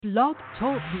Blog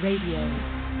Talk Radio.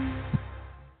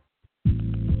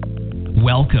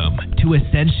 Welcome to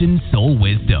Ascension Soul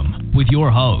Wisdom with your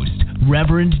host,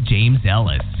 Reverend James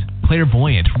Ellis.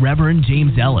 Clairvoyant Reverend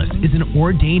James Ellis is an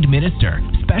ordained minister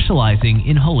specializing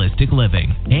in holistic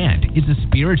living and is a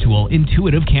spiritual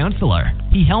intuitive counselor.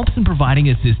 He helps in providing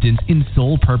assistance in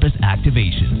soul purpose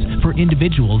activations for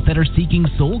individuals that are seeking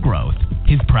soul growth.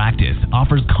 His practice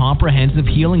offers comprehensive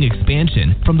healing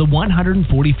expansion from the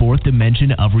 144th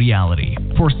dimension of reality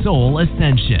for soul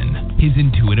ascension. His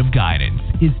intuitive guidance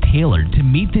is tailored to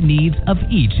meet the needs of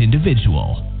each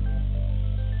individual.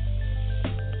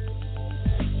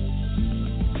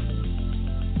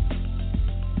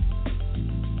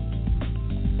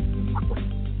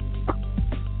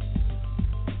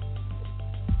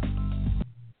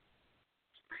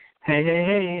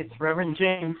 Hey, it's Reverend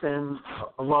James, and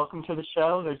welcome to the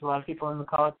show. There's a lot of people in the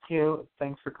call queue.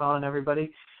 Thanks for calling,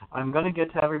 everybody. I'm going to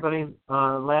get to everybody.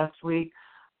 Last week,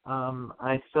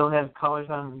 I still had callers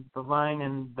on the line,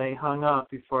 and they hung up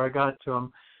before I got to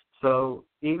them. So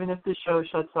even if the show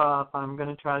shuts off, I'm going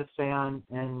to try to stay on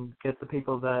and get the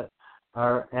people that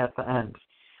are at the end.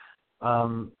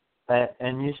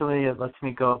 And usually it lets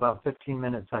me go about 15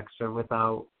 minutes extra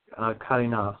without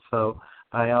cutting off. So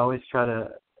I always try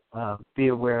to be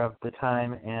aware of the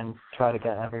time and try to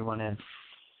get everyone in.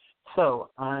 So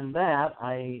on that,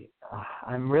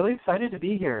 I'm really excited to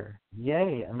be here.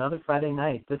 Yay, another Friday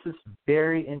night. This is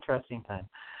very interesting time.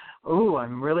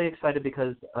 I'm really excited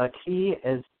because Key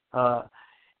is, I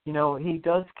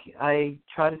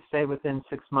try to stay within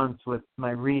 6 months with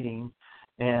my reading,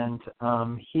 and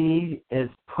he is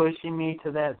pushing me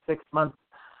to that 6 month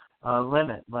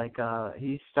limit. Like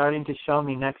he's starting to show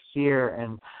me next year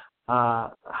and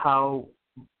how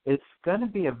it's going to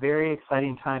be a very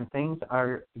exciting time. Things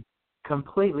are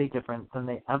completely different than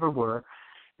they ever were.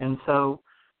 And so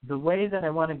the way that I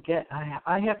want to get,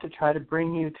 I have to try to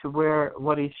bring you to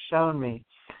what he's shown me.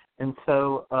 And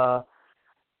so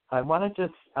I want to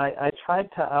I tried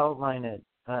to outline it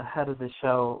ahead of the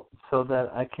show so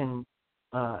that I can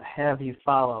have you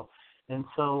follow. And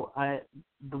so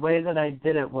the way that I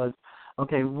did it was,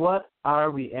 okay, what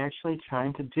are we actually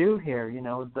trying to do here?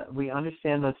 We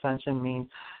understand that Ascension means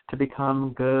to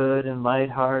become good and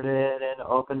lighthearted and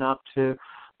open up to,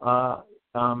 our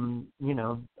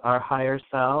higher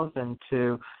selves and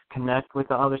to connect with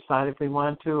the other side if we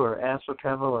want to, or astral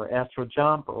travel or astral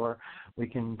jump, or we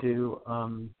can do,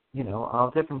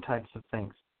 all different types of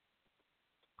things.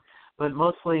 But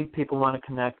mostly people want to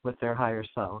connect with their higher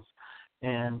selves.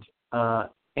 And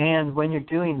when you're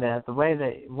doing that, the way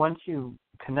that once you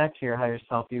connect to your higher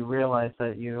self, you realize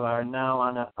that you are now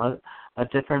on a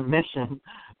different mission,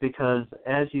 because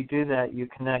as you do that, you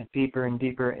connect deeper and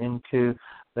deeper into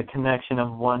the connection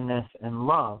of oneness and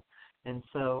love. And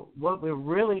so what we're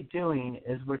really doing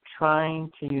is we're trying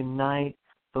to unite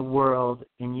the world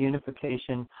in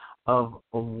unification of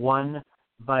one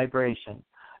vibration.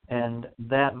 And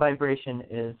that vibration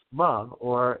is love,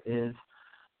 or is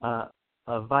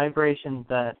a vibration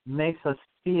that makes us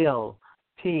feel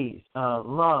peace,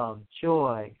 love,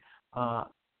 joy,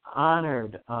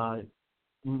 honored,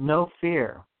 no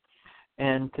fear.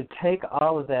 And to take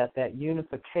all of that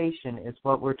unification is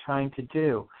what we're trying to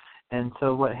do. And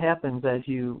so what happens as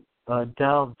you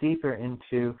delve deeper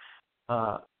into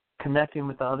connecting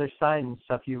with the other side and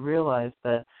stuff, you realize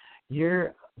that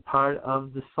you're part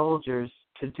of the soldiers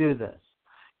to do this.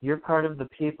 You're part of the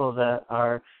people that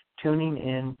are tuning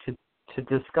in to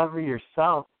discover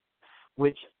yourself,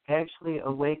 which actually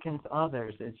awakens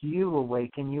others. As you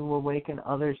awaken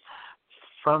others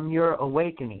from your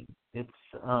awakening.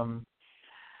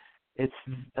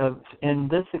 In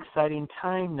this exciting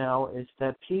time now is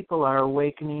that people are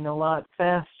awakening a lot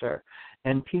faster,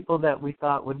 and people that we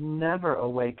thought would never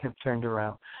awake have turned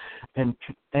around. And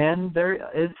there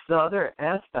is the other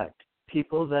aspect,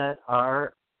 people that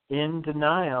are in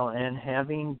denial and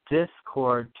having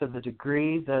discord to the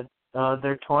degree that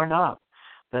they're torn up,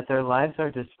 that their lives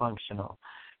are dysfunctional.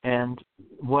 And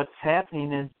what's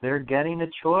happening is they're getting a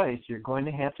choice. You're going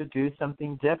to have to do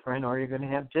something different, or you're going to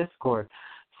have discord.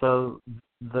 So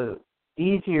the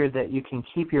easier that you can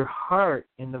keep your heart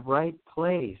in the right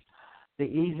place, the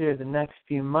easier the next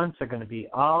few months are going to be,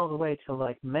 all the way to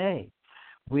like May.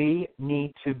 We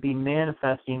need to be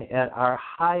manifesting at our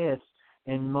highest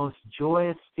and most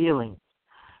joyous feelings,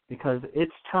 because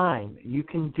it's time. You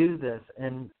can do this.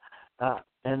 And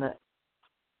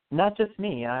not just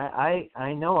me.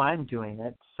 I know I'm doing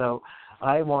it, so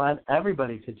I want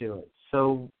everybody to do it.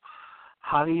 So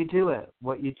how do you do it?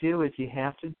 What you do is you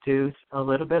have to do a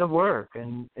little bit of work,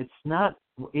 and it's not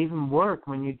even work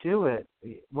when you do it.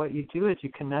 What you do is you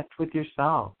connect with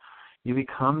yourself. You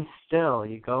become still.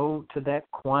 You go to that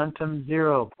quantum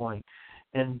zero point,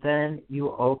 and then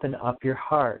you open up your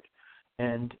heart.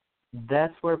 And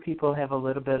that's where people have a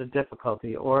little bit of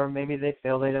difficulty, or maybe they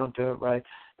feel they don't do it right.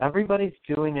 Everybody's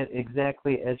doing it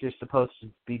exactly as you're supposed to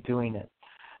be doing it.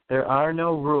 There are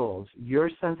no rules. Your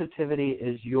sensitivity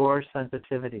is your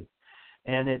sensitivity.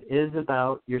 And it is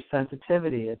about your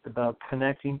sensitivity. It's about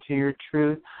connecting to your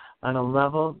truth on a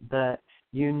level that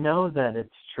you know that it's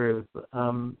truth.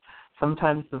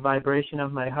 Sometimes the vibration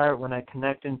of my heart when I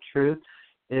connect in truth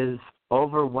is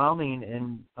overwhelming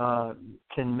and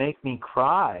can make me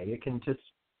cry. It can just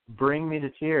bring me to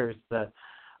tears. The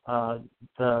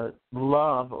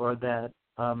love or that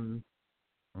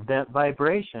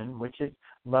vibration, which is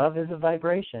love, is a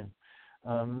vibration.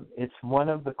 It's one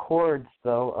of the chords,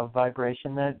 though, of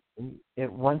vibration that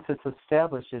once it's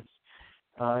established,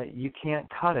 you can't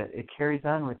cut it. It carries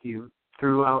on with you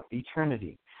throughout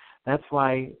eternity. That's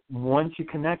why once you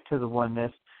connect to the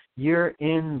oneness, you're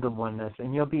in the oneness,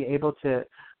 and you'll be able to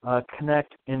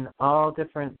connect in all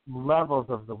different levels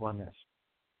of the oneness.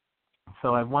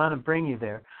 So I want to bring you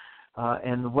there.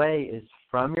 And the way is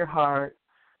from your heart,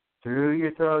 through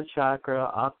your throat chakra,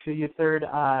 up to your third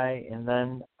eye, and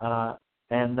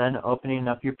then opening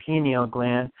up your pineal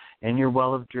gland and your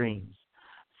well of dreams.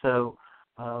 So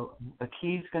the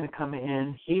key's going to come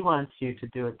in. He wants you to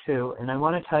do it too. And I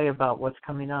want to tell you about what's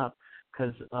coming up,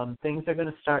 because things are going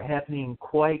to start happening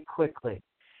quite quickly.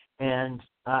 And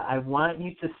I want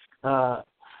you to,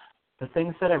 the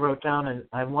things that I wrote down,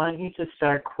 I want you to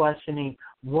start questioning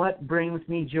what brings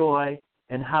me joy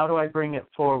and how do I bring it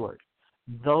forward.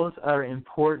 Those are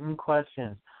important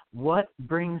questions. What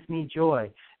brings me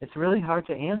joy? It's really hard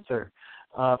to answer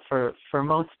for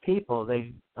most people.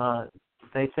 They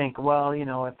think, well,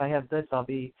 if I have this, I'll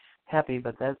be happy,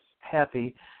 but that's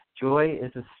happy. Joy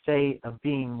is a state of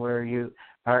being where you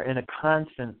are in a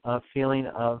constant feeling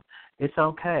of it's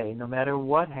okay. No matter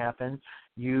what happens,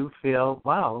 you feel,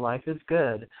 wow, life is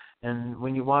good. And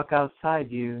when you walk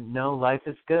outside, you know life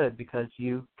is good because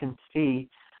you can see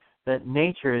that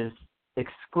nature is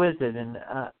exquisite and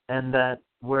that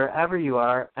wherever you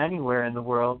are, anywhere in the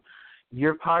world,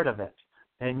 you're part of it.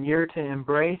 And you're to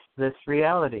embrace this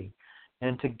reality.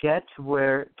 And to get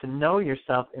to know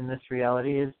yourself in this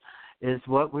reality is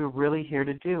what we're really here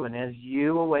to do. And as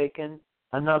you awaken,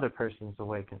 another person's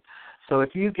awakened. So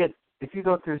if you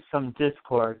go through some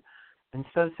discord,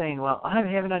 instead of saying, well, I'm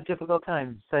having a difficult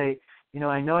time, say,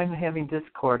 I know I'm having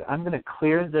discord. I'm going to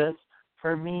clear this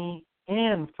for me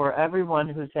and for everyone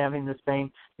who's having the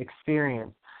same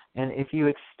experience. And if you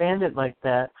expand it like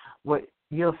that,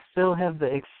 you'll still have the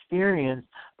experience,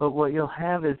 but what you'll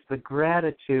have is the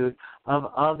gratitude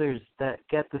of others that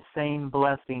get the same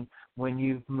blessing when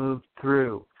you've moved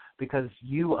through, because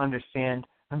you understand,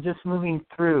 I'm just moving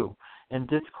through, and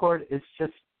discord is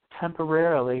just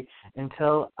temporarily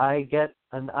until I get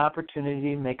an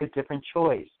opportunity to make a different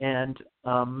choice. And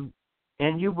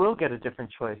you will get a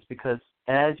different choice, because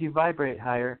as you vibrate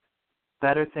higher,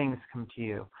 better things come to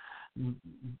you.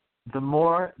 The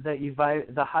more that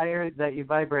the higher that you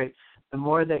vibrate, the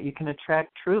more that you can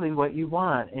attract truly what you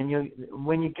want. And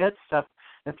when you get stuff,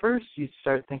 at first you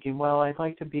start thinking, well, I'd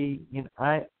like to be,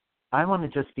 I want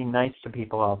to just be nice to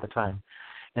people all the time.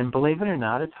 And believe it or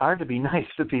not, it's hard to be nice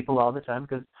to people all the time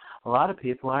because a lot of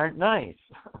people aren't nice,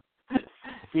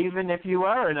 even if you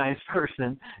are a nice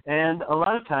person. And a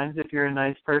lot of times if you're a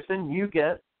nice person, you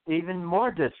get even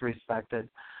more disrespected.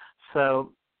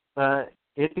 So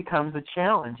it becomes a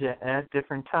challenge at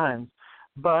different times.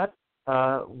 But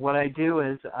what I do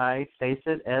is I face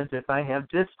it as if I have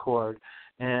discord,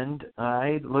 and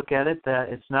I look at it that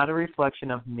it's not a reflection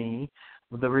of me.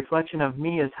 The reflection of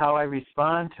me is how I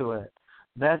respond to it.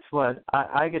 That's what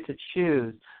I get to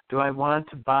choose. Do I want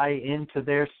to buy into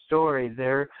their story,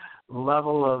 their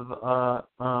level of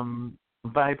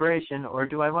vibration, or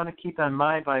do I want to keep on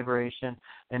my vibration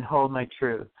and hold my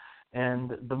truth?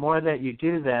 And the more that you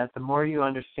do that, the more you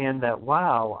understand that,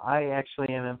 wow, I actually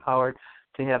am empowered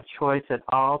to have choice at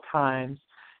all times.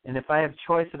 And if I have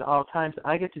choice at all times,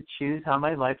 I get to choose how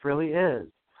my life really is.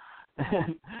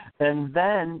 And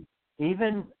then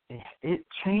even it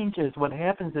changes. What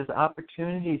happens is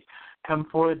opportunities come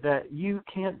forward that you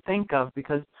can't think of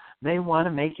because they want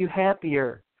to make you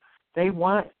happier. They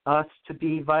want us to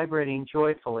be vibrating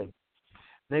joyfully.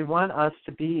 They want us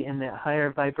to be in that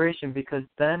higher vibration because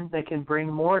then they can bring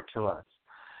more to us.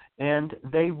 And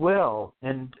they will.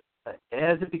 And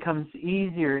as it becomes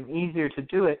easier and easier to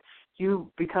do it,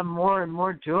 you become more and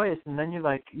more joyous, and then you're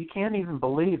like, you can't even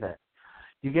believe it.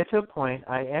 You get to a point,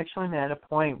 I actually am at a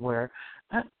point where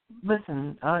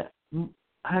Listen,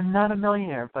 I'm not a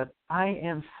millionaire, but I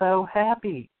am so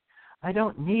happy. I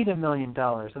don't need $1 million.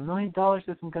 $1 million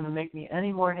isn't going to make me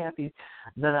any more happy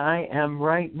than I am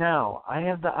right now. I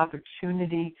have the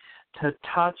opportunity to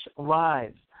touch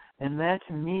lives, and that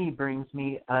to me brings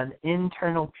me an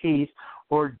internal peace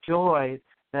or joy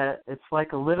that it's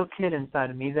like a little kid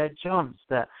inside of me that jumps,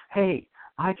 that, hey,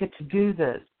 I get to do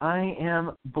this. I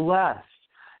am blessed,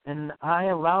 and I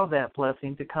allow that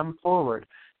blessing to come forward,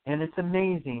 and it's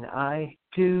amazing. I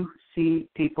do see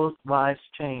people's lives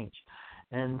change.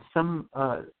 And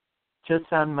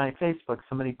just on my Facebook,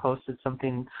 somebody posted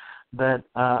something that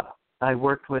I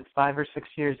worked with 5 or 6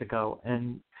 years ago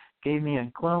and gave me a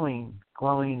glowing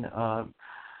a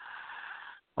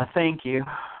thank you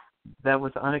that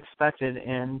was unexpected.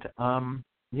 And,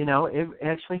 it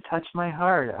actually touched my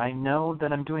heart. I know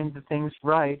that I'm doing the things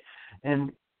right.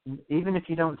 And even if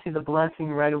you don't see the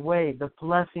blessing right away, the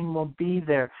blessing will be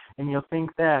there. And you'll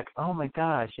think back, oh, my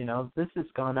gosh, this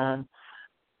has gone on.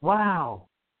 Wow,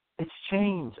 it's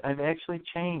changed. I've actually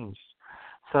changed.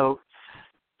 So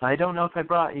I don't know if I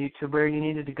brought you to where you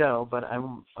needed to go, but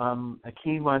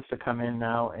Key wants to come in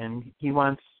now, and he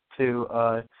wants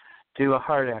to do a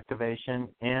heart activation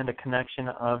and a connection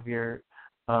of your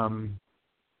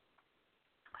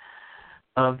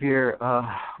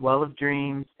well of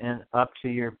dreams and up to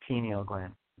your pineal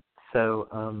gland.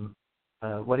 So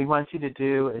what he wants you to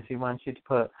do is he wants you to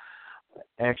put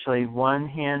actually one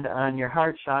hand on your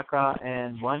heart chakra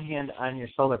and one hand on your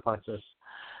solar plexus.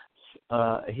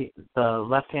 The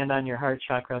left hand on your heart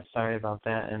chakra, sorry about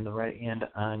that, and the right hand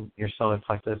on your solar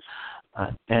plexus.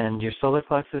 And your solar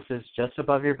plexus is just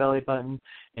above your belly button,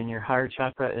 and your heart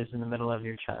chakra is in the middle of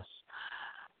your chest.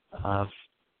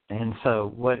 And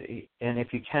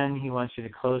if you can, he wants you to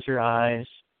close your eyes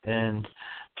and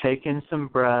take in some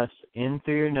breaths in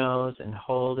through your nose and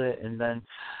hold it, and then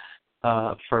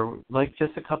for like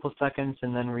just a couple seconds,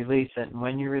 and then release it. And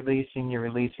when you're releasing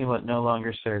what no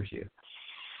longer serves you.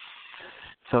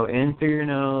 So in through your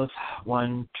nose,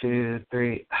 1, 2,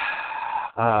 3,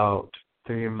 out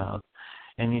through your mouth.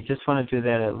 And you just want to do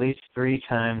that at least 3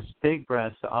 times, big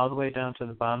breaths all the way down to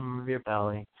the bottom of your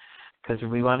belly, because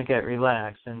we want to get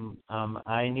relaxed. And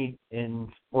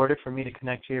in order for me to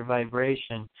connect to your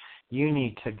vibration, you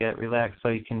need to get relaxed so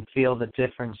you can feel the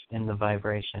difference in the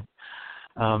vibration.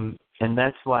 And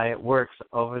that's why it works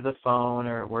over the phone,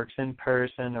 or it works in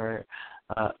person, or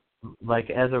like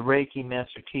as a Reiki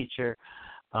master teacher,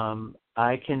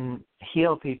 I can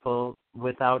heal people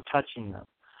without touching them.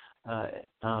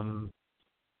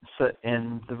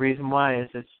 And the reason why is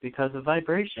it's because of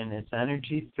vibration. It's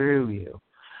energy through you.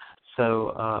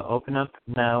 So open up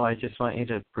now. I just want you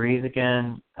to breathe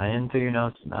again, in through your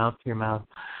nose and out through your mouth.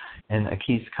 And a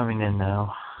key's coming in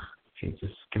now. If you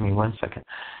just give me 1 second.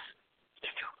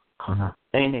 And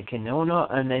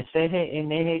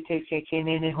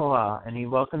he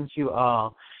welcomes you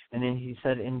all. And then he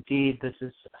said, indeed, this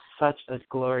is such a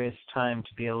glorious time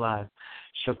to be alive.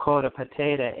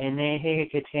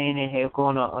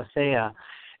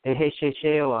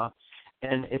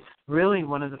 And it's really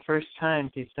one of the first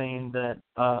times he's saying that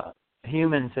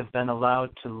humans have been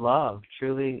allowed to love,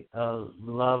 truly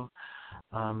love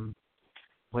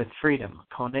with freedom.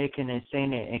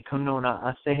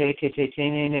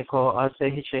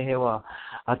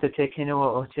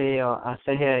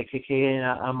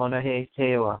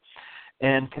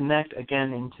 And connect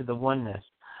again into the oneness.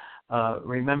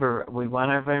 Remember, we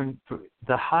want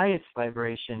the highest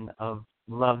vibration of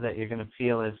love that you're going to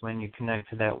feel is when you connect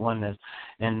to that oneness.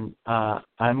 And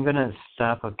I'm going to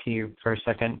stop a key for a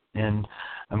second, and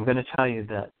I'm going to tell you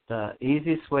that the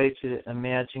easiest way to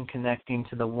imagine connecting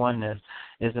to the oneness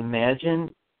is imagine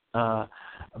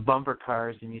bumper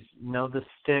cars, and you know the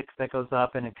stick that goes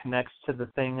up and it connects to the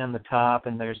thing on the top,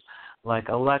 and there's like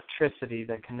electricity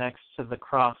that connects to the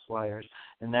cross wires,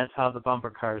 and that's how the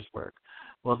bumper cars work.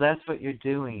 Well, that's what you're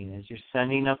doing, is you're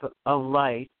sending up a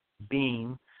light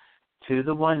beam to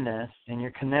the oneness, and you're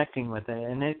connecting with it,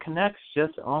 and it connects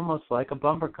just almost like a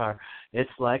bumper car. It's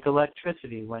like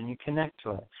electricity when you connect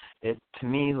to it. It, to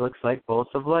me, looks like bolts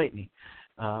of lightning,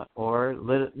 or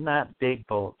not big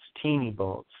bolts, teeny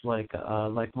bolts, like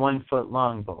 1 foot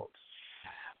long bolts.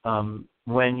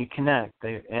 When you connect,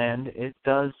 and it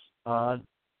does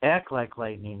act like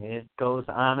lightning. It goes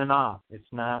on and off.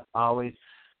 It's not always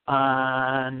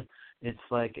on. It's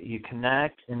like you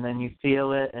connect, and then you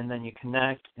feel it, and then you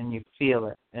connect, and you feel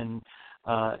it. And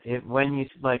when you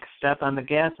like step on the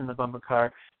gas in the bumper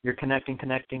car, you're connecting.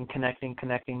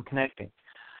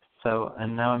 So,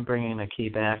 and now I'm bringing a key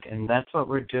back, and that's what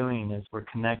we're doing, is we're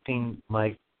connecting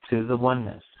like to the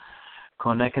oneness.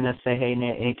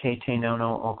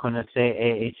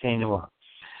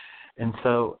 And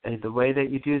so the way that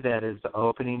you do that is the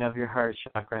opening of your heart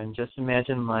chakra. And just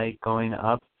imagine light going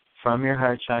up from your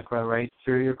heart chakra right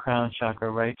through your crown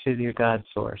chakra, right to your God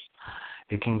source.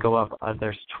 It can go up.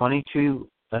 There's 22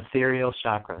 ethereal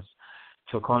chakras.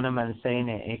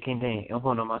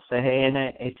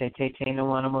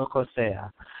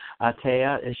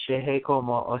 Atea shehe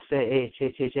como ose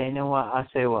chechenewa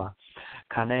asewa.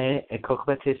 Kane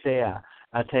ekokbatisea.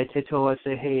 Atete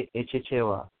toasehe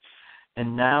echechewa.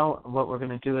 And now what we're going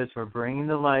to do is we're bringing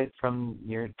the light from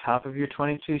your top of your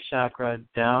 22 chakra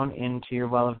down into your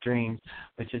well of dreams,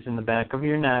 which is in the back of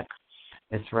your neck.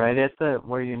 It's right at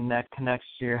where your neck connects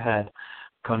to your head.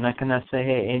 Lots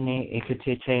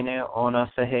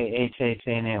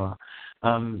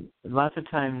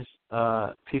of times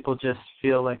people just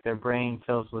feel like their brain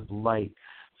fills with light.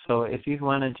 So if you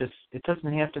want to it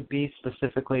doesn't have to be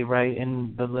specifically right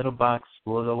in the little box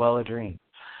below the well of dreams.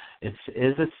 It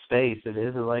is a space. It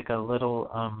is like a little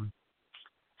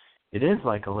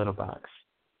box.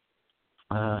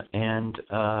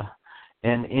 And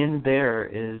in there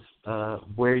is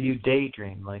where you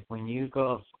daydream. Like when you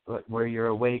go where you're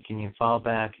awake and you fall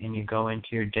back and you go into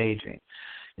your daydream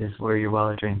is where your well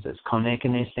of dreams is.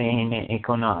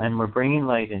 And we're bringing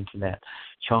light into that.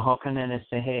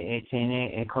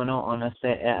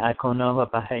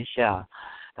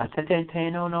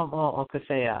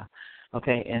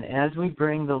 Okay, and as we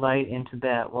bring the light into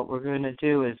that, what we're going to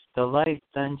do is the light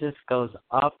then just goes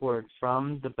upward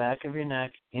from the back of your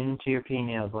neck into your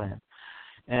pineal gland.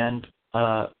 And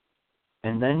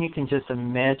then you can just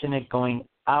imagine it going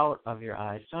out of your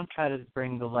eyes. Don't try to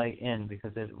bring the light in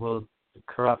because it will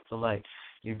corrupt the light.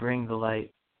 You bring the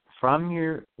light from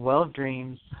your well of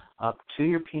dreams up to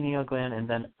your pineal gland and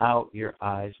then out your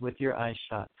eyes with your eyes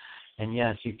shut. And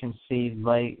yes, you can see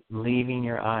light leaving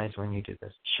your eyes when you do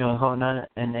this.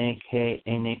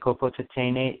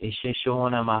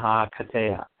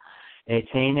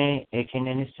 Etene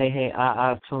ekenene sehe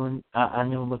a atun a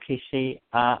anulukishi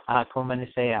a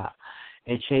akomanisea.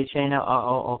 Echechena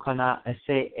a okana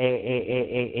se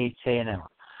e tena.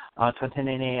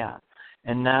 Atotenea.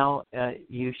 And now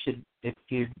you should, if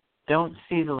you don't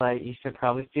see the light, you should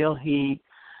probably feel heat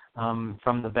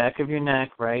from the back of your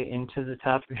neck right into the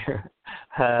top of your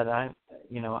head. I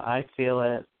feel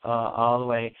it all the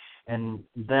way. And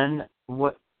then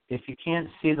what if you can't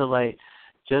see the light?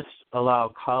 Just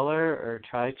allow color or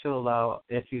try to allow,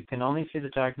 if you can only see the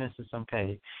darkness, it's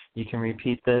okay. You can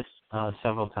repeat this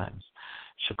several times.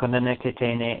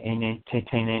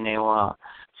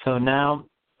 So now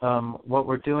what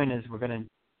we're doing is we're going to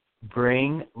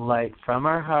bring light from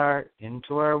our heart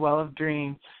into our well of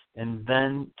dreams and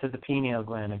then to the pineal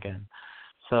gland again.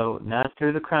 So not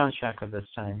through the crown chakra this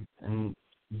time. And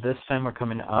this time we're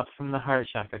coming up from the heart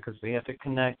chakra because we have to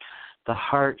connect the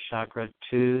heart chakra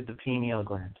to the pineal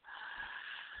gland.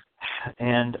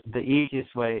 And the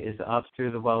easiest way is up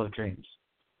through the well of dreams.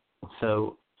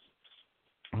 So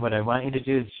what I want you to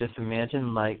do is just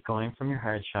imagine light going from your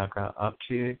heart chakra up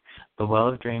to the well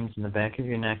of dreams in the back of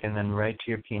your neck and then right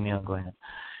to your pineal gland.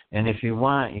 And if you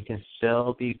want, you can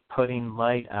still be putting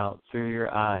light out through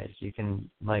your eyes. You can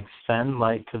send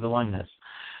light to the oneness.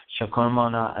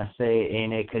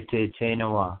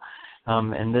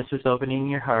 And this is opening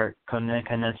your heart. And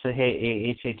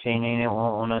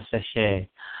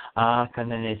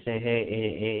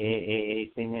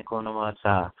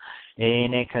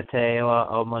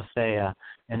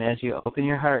as you open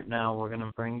your heart now, we're going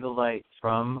to bring the light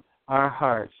from our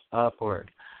hearts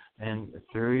upward and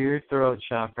through your throat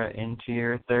chakra into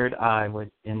your third eye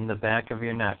in the back of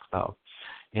your neck, though,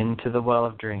 into the well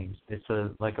of dreams. It's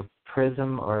like a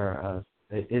prism or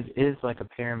it is like a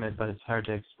pyramid, but it's hard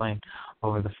to explain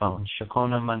over the phone.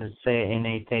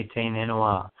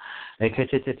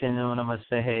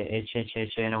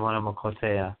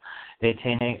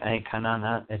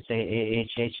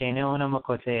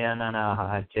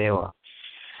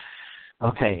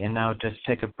 Okay, and now just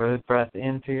take a breath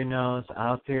in through your nose,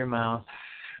 out through your mouth.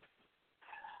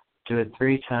 Do it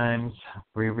 3 times.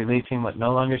 We're releasing what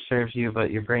no longer serves you,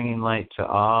 but you're bringing light to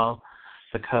all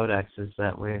the codexes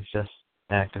that we've just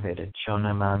activated.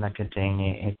 Amen,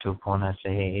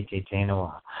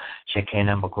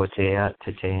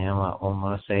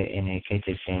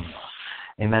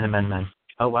 amen, amen.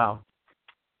 Oh, wow.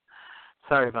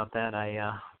 Sorry about that.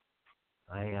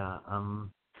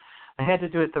 I had to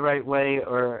do it the right way,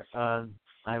 or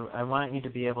I want you to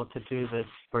be able to do this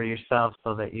for yourself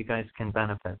so that you guys can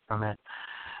benefit from it.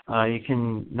 You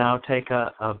can now take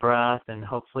a breath, and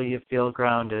hopefully you feel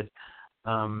grounded.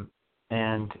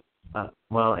 And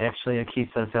Well, actually, Aki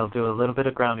says they'll do a little bit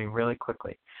of grounding really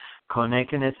quickly. So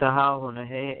imagine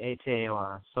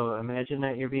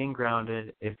that you're being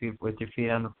grounded with your feet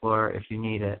on the floor if you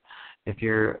need it. If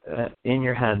you're in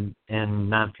your head and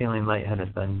not feeling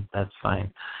lightheaded, then that's fine.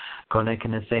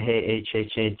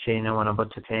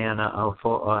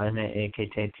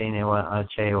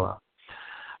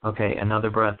 Okay, another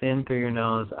breath in through your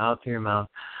nose, out through your mouth.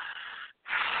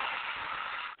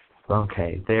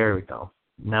 Okay, there we go.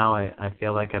 Now I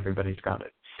feel like everybody's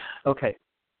grounded. Okay,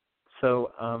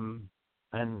 so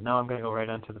and now I'm going to go right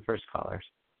on to the first callers.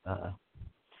 Okay.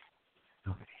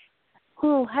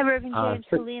 Oh, hi, Reverend James.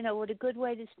 Helena, what a good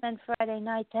way to spend Friday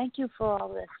night. Thank you for all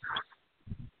this.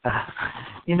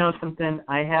 You know something,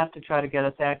 I have to try to get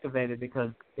us activated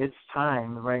because it's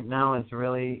time. Right now is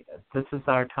really, this is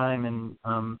our time, and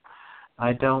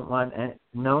I don't want,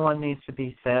 no one needs to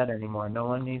be sad anymore. No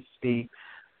one needs to be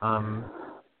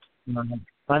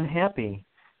unhappy.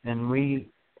 And we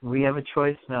have a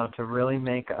choice now to really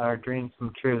make our dreams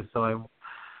come true. So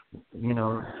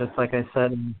just like I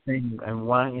said in the thing, I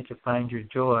want you to find your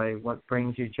joy, what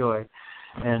brings you joy.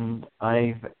 And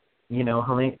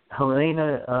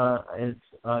Helena is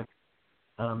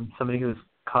somebody who's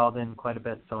called in quite a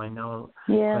bit, so I know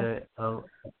quite a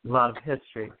lot of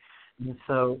history. And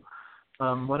so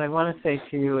what I want to say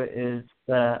to you is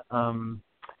that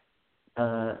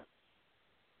the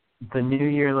new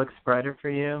year looks brighter for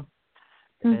you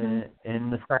in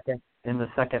the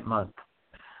second month.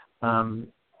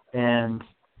 And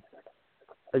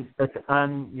it's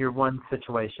on your one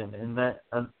situation, and that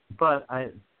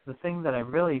the thing that I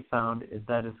really found is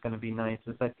that is going to be nice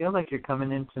is I feel like you're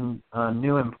coming into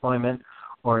new employment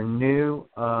or new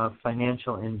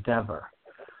financial endeavor.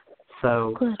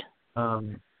 So good.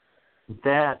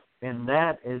 That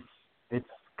is, it's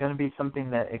going to be something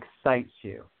that excites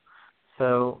you.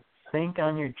 So think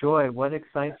on your joy. What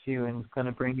excites you and is going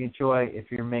to bring you joy if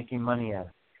you're making money at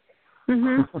it?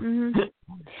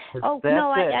 Oh,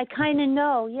 no, I kind of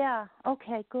know. Yeah.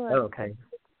 Okay, good. Okay.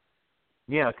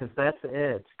 Yeah, because that's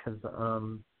it. Because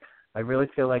I really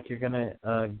feel like you're going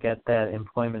to get that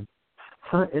employment.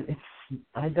 So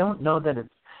I don't know that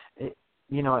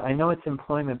I know it's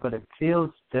employment, but it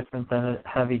feels different than a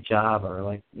heavy job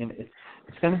or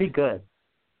it's going to be good.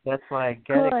 That's why I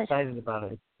get excited about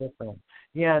it. It's different.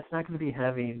 Yeah, it's not going to be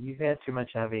heavy. You've had too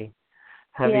much heavy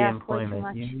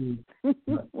employment.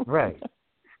 Right.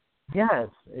 Yes,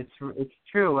 it's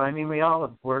true. I mean, we all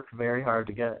have worked very hard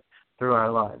to get through our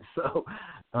lives. So,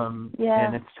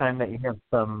 and it's time that you have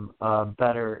some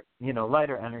better,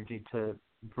 lighter energy to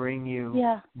bring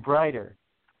you brighter.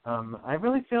 I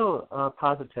really feel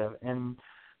positive. And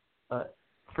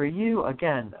for you,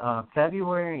 again,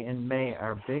 February and May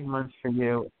are big months for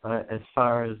you as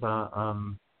far as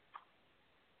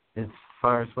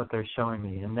what they're showing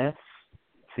me. And that's,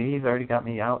 see, he's already got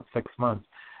me out 6 months.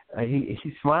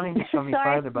 He's wanting to show me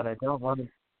farther, but I don't want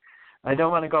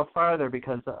to go farther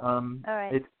because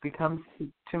it becomes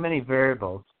too many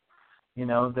variables.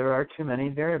 There are too many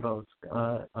variables.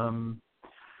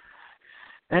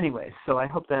 Anyway, so I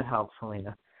hope that helps,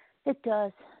 Helena. It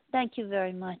does. Thank you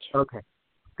very much. Okay,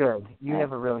 good. You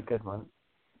have a really good one.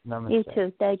 Namaste. You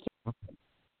too. Thank you. Okay.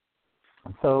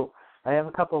 So I have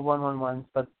a couple of 111s,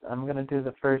 but I'm going to do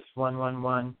the first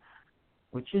 111,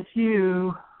 which is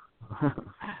you.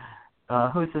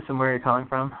 Who's this and where are you calling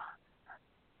from?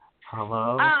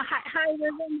 Hello? Hi,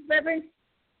 Reverend.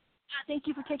 Thank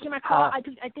you for taking my call. I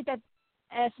did that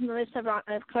as Melissa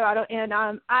of Colorado, and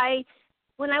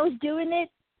when I was doing it,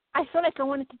 I felt like I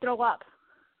wanted to throw up.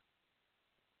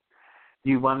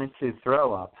 You wanted to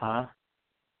throw up, huh?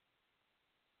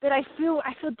 But I feel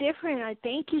different. I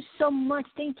thank you so much.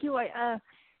 Thank you,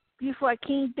 beautiful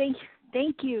King.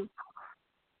 Thank you.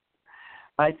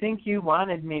 I think you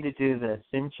wanted me to do this,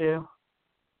 didn't you?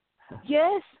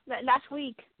 Yes, last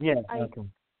week. Yeah.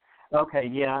 Okay.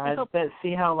 Yeah.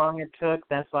 See how long it took.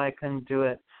 That's why I couldn't do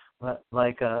it.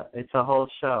 It's a whole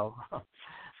show.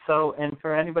 So, and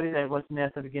for anybody that wasn't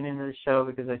at the beginning of the show,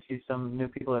 because I see some new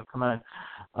people have come on,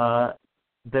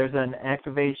 there's an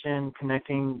activation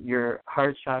connecting your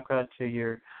heart chakra to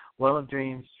your well of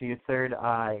dreams to your third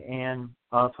eye, and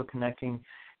also connecting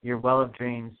your well of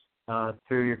dreams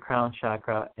through your crown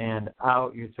chakra and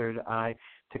out your third eye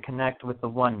to connect with the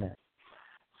oneness.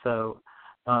 So,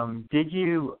 did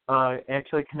you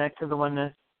actually connect to the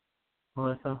oneness,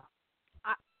 Melissa?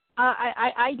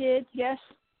 I did, yes.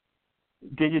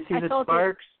 Did you see the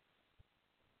sparks?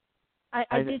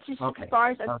 I did see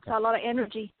sparks. I saw a lot of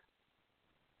energy.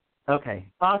 Okay,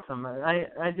 awesome.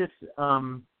 I just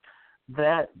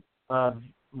that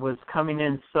was coming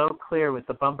in so clear with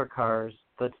the bumper cars,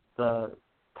 the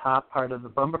top part of the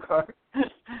bumper car.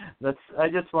 I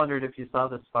just wondered if you saw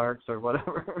the sparks or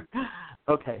whatever.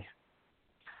 Okay.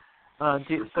 Do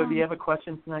you have a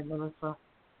question tonight, Melissa?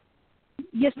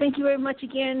 Yes, thank you very much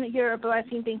again. You're a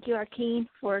blessing. Thank you, Arkeen,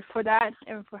 for that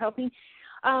and for helping.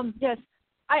 Yes,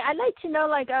 I'd like to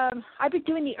know, I've been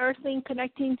doing the earth thing,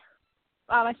 connecting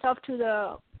myself to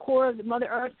the core of the Mother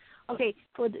Earth. Okay,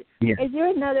 is there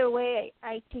another way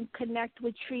I can connect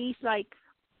with trees,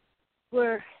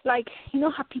 where, you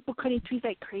know how people cutting trees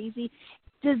like crazy?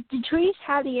 Do trees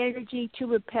have the energy to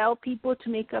repel people to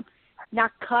make them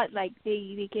not cut,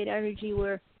 they get energy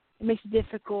where it makes it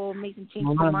difficult, makes them change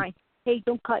their mind? Hey,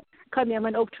 don't cut me, I'm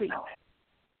an oak tree.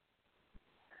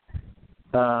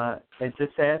 It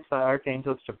just asks the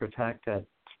archangels to protect it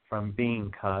from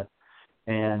being cut,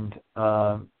 and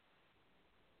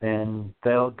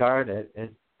they'll guard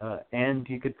it. And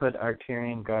you could put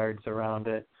Arcturian guards around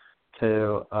it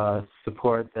to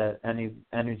support that any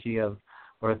energy or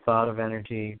thought of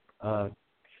energy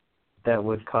that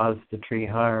would cause the tree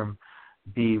harm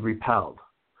be repelled,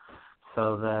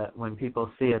 so that when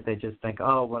people see it, they just think,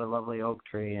 "Oh, what a lovely oak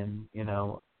tree," and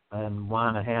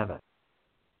want to have it.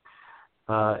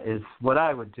 Is what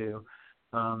I would do.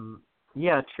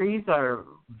 Trees are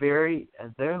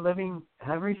they're living.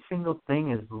 Every single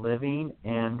thing is living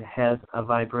and has a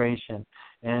vibration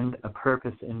and a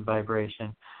purpose in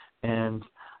vibration. And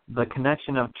the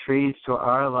connection of trees to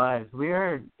our lives, we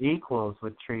are equals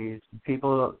with trees.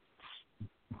 People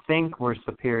think we're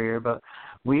superior, but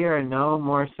we are no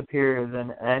more superior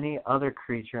than any other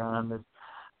creature on this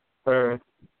earth.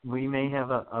 We may have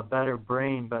a better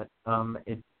brain, but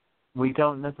we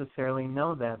don't necessarily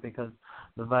know that, because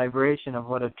the vibration of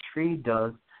what a tree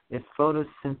does, it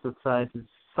photosynthesizes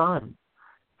sun.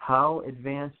 How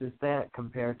advanced is that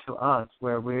compared to us,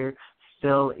 where we're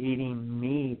still eating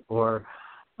meat or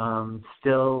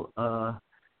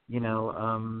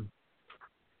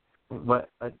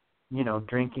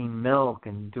drinking milk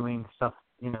and doing stuff,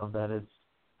 that is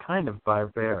kind of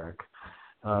barbaric.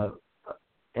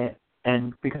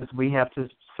 And because we have to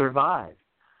survive.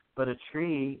 But a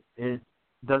tree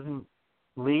doesn't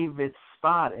leave its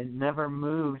spot. It never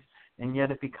moves, and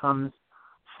yet it becomes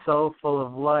so full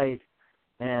of life,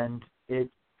 and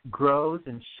it grows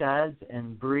and sheds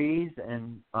and breathes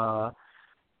and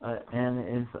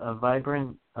is a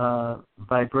vibrant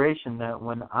vibration that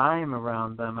when I'm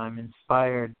around them, I'm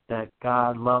inspired that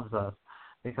God loves us.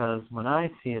 Because when I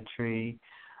see a tree,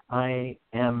 I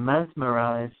am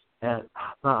mesmerized at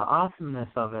the awesomeness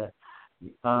of it.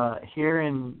 Here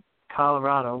in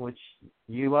Colorado, which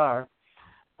you are,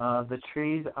 the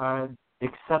trees are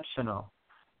exceptional,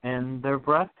 and they're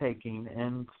breathtaking.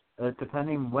 And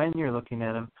depending when you're looking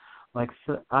at them,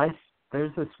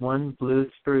 there's this one blue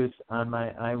spruce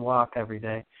I walk every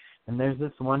day, and there's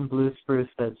this one blue spruce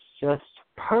that's just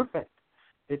perfect.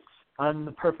 It's on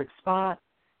the perfect spot.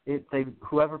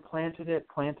 Whoever planted it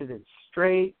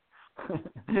straight.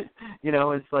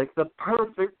 It's like the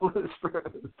perfect blue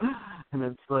spruce, and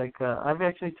it's like I've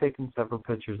actually taken several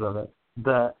pictures of it.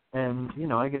 I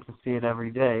get to see it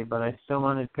every day, but I still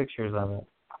wanted pictures of it.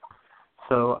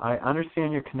 So I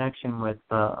understand your connection with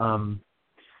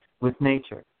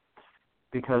nature,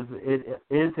 because it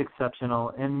is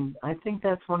exceptional, and I think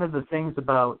that's one of the things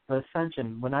about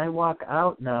Ascension. When I walk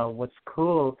out now, what's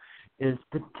cool is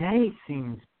the day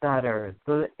seems better.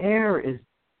 The air is.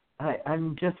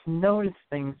 I'm just noticed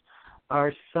things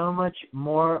are so much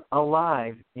more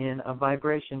alive in a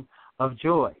vibration of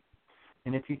joy.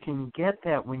 And if you can get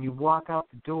that when you walk out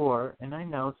the door, and I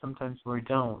know sometimes we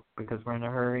don't because we're in a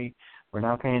hurry, we're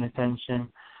not paying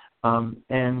attention,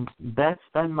 and that's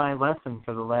been my lesson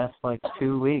for the last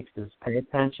 2 weeks, is pay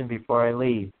attention before I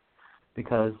leave.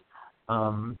 Because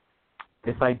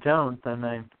if I don't,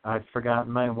 then I've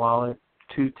forgotten my wallet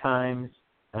 2 times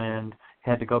and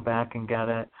had to go back and get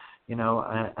it.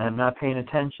 I'm not paying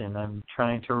attention. I'm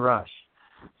trying to rush.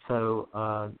 So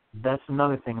that's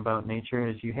another thing about nature,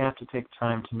 is you have to take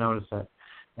time to notice it.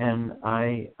 And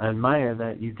I admire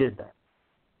that you did that.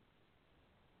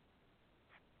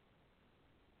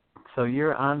 So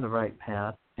you're on the right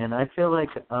path. And I feel like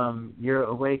your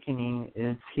awakening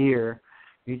is here.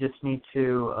 You just need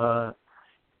to,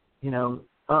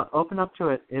 open up to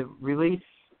it. Release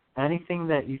anything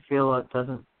that you feel it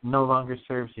no longer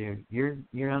serves you.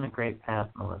 You're on a great path,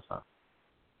 Melissa.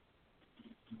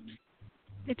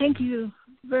 Thank you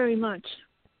very much.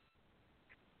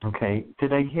 Okay.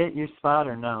 Did I hit your spot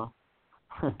or no?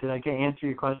 Did I answer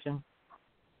your question?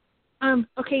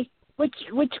 Okay.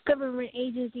 Which government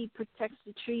agency protects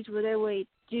the trees where they would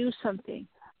do something?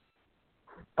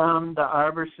 The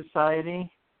Arbor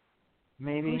Society,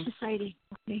 maybe. Arbor Society.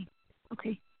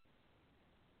 Okay.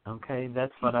 Okay,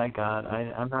 that's what I got.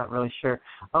 I'm not really sure.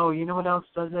 Oh, you know what else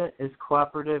does it? Is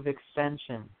Cooperative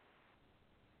Extension.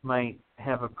 Might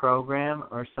have a program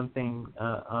or something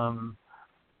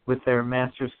with their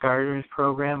Master's Gardeners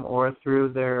program or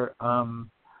through their,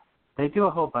 they do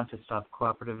a whole bunch of stuff,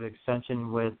 Cooperative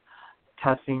Extension, with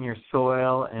testing your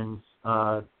soil and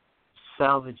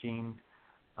salvaging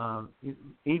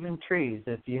even trees.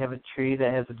 If you have a tree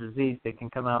that has a disease, they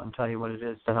can come out and tell you what it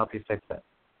is to help you fix it.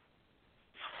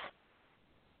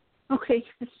 Okay,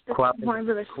 that's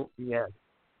marvelous. Yes.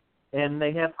 And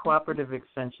they have Cooperative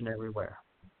Extension everywhere.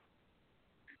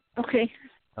 Okay.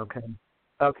 Okay.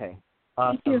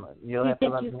 Awesome. You'll have to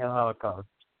let me know how it goes.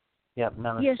 Yep.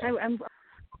 Namaste. Yes, I'm.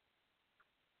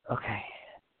 Okay.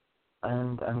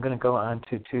 And I'm going to go on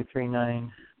to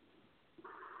 239.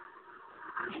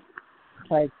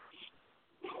 Hi.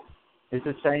 Is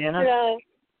this Diana? Hello.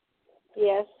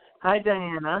 Yes. Hi,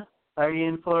 Diana. Are you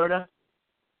in Florida?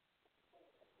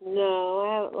 No,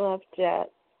 I haven't left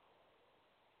yet.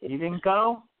 You didn't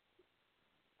go?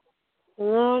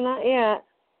 No, not yet.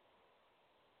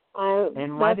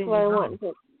 And why didn't you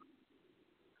go?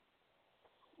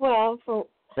 Well,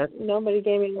 nobody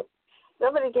gave me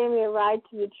a ride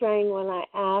to the train when I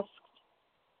asked.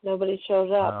 Nobody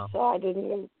showed up, so I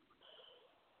didn't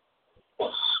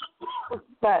go.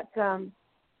 But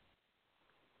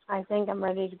I think I'm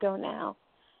ready to go now.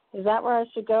 Is that where I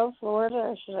should go, Florida,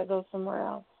 or should I go somewhere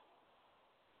else?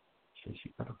 Should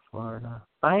you go to Florida?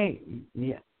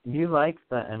 You like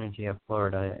the energy of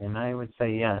Florida, and I would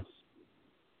say yes.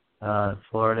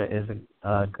 Florida is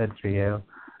good for you.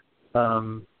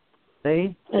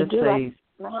 They just say like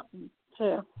mountains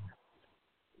too.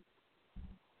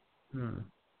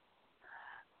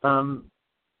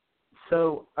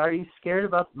 So, are you scared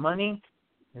about money?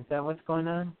 Is that what's going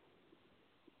on?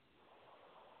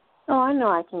 Oh, I know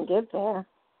I can get there.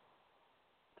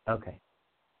 Okay.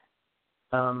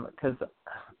 Because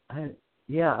I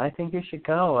think you should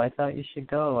go. I thought you should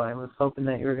go. I was hoping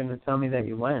that you were going to tell me that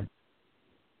you went.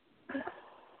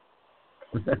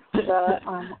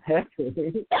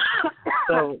 Actually.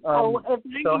 So, if I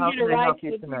can get a ride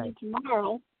to tonight?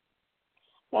 Tomorrow,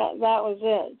 that was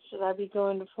it. Should I be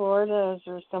going to Florida, or is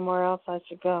there somewhere else I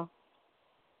should go?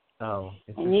 Oh.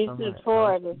 And you said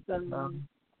Florida,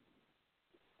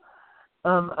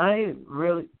 I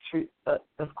really,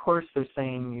 of course they're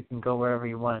saying you can go wherever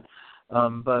you want,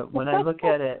 but when I look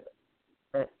at it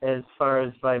as far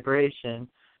as vibration,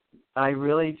 I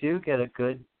really do get a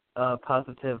good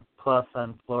positive plus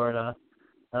on Florida.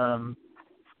 Are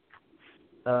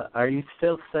you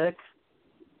still sick?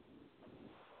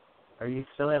 Are you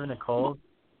still having a cold?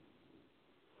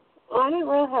 Well, I didn't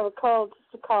really have a cold,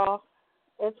 just a cough.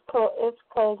 It's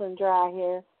cold and dry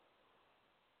here.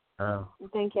 Oh. I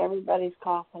think everybody's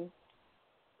coughing.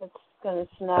 It's going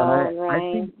to snow and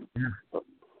rain.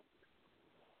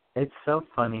 It's so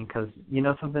funny because, you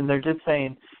know something, they're just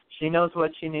saying she knows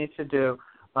what she needs to do.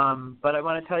 But I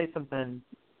want to tell you something.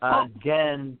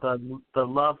 Again, the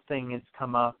love thing has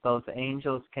come up. Those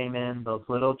angels came in, those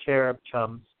little cherub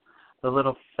chums, the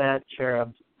little fat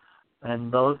cherubs,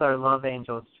 and those are love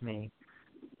angels to me.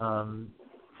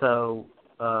 So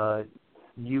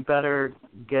you better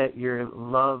get your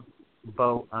love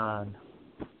boat on.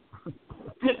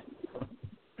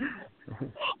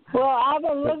 Well, I've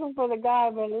been looking for the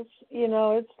guy, but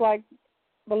it's like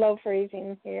below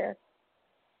freezing here.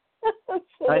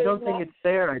 So I don't think it's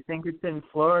there. I think it's in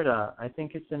Florida. I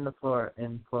think it's in Florida.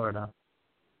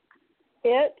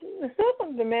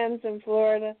 The man's in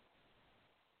Florida.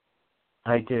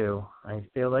 I do. I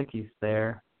feel like he's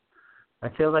there. I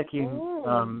feel like you.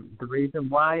 The reason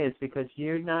why is because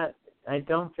you're not. I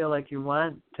don't feel like you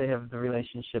want to have the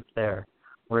relationship there,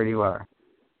 where you are.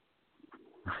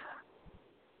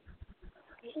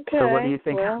 Okay. So what do you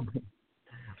think? Well,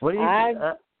 what do you?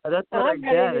 That's what I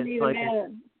get. It's like.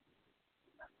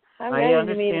 I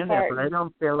understand that, but I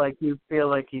don't feel like you feel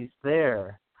like he's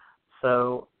there.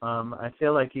 So I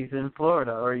feel like he's in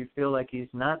Florida, or you feel like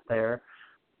he's not there,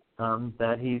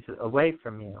 that he's away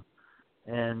from you.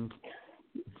 And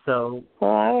so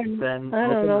I don't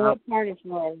know what part of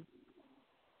Florida.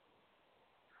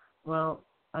 Well,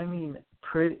 I mean,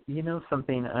 you know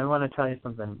something, I want to tell you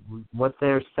something. What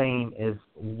they're saying is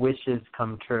wishes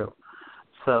come true.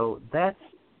 So that's,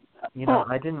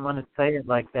 I didn't want to say it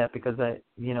like that because that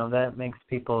makes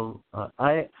people,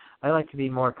 I like to be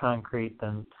more concrete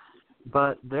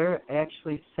but they're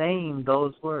actually saying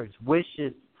those words.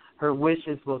 Wishes, her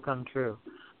wishes will come true.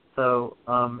 So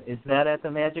is that at the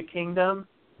Magic Kingdom?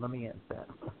 Let me answer that.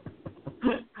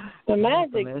 The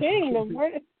Magic Kingdom?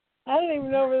 I don't even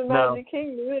know where the Magic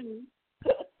Kingdom is.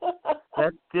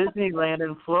 That's Disneyland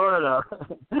in Florida.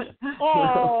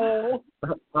 Oh.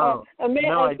 Oh. A man,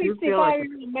 no, a I do feel like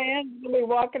 65-year-old man going to be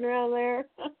walking around there.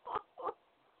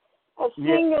 A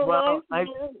single life man.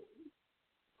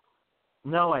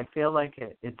 No, I feel like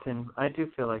it's in. I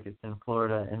do feel like it's in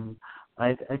Florida, and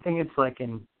I think it's like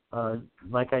in.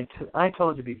 Like I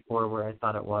told you before where I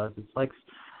thought it was. It's like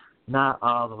not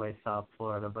all the way South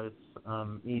Florida, but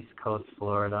it's East Coast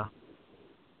Florida.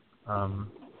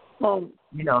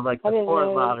 You know, like the Fort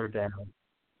Lauderdale.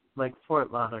 Like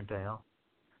Fort Lauderdale.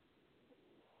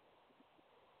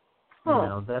 Huh. You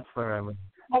know, that's where I would.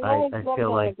 I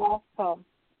feel like the Gulf Coast.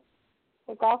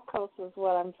 The Gulf Coast is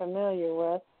what I'm familiar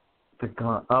with.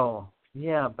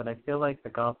 Yeah, but I feel like the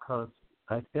Gulf Coast.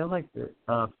 I feel like the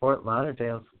Fort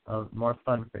Lauderdale's more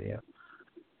fun for you.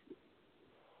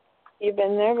 You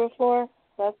been there before?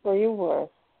 That's where you were.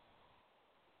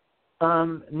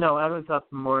 No, I was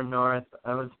up more north.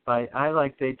 I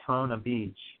like Daytona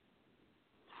Beach.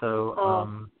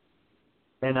 So,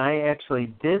 and I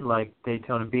actually did like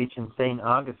Daytona Beach and St.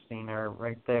 Augustine are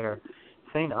right there.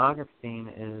 St. Augustine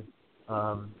is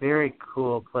a very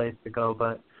cool place to go,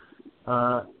 but,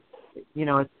 you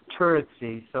know, it's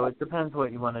touristy, so it depends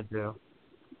what you want to do.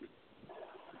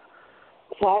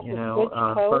 You know,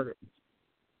 but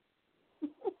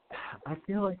I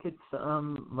feel like it's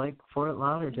like Fort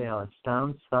Lauderdale. It's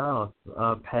down south,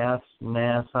 past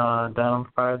Nassau, down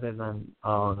farther than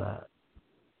all of that.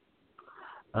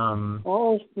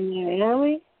 It's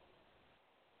Miami?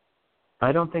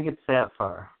 I don't think it's that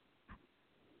far.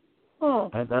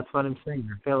 Oh. That's what I'm saying.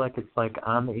 I feel like it's like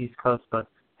on the East Coast, but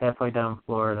halfway down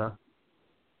Florida.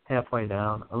 Halfway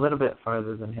down. A little bit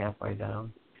farther than halfway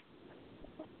down.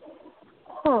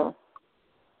 Huh.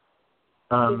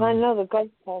 Because I know the Gulf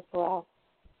Coast well.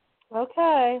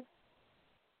 Okay.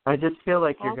 I just feel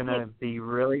like you're going to be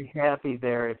really happy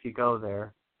there if you go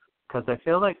there. Because I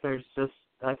feel like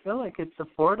it's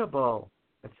affordable.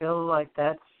 I feel like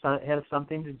that has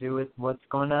something to do with what's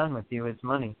going on with you. It's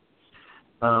money.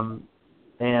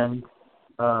 And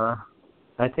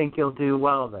I think you'll do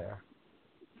well there.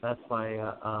 That's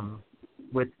why,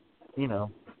 with, you know,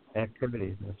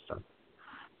 activities and stuff.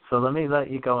 So let me let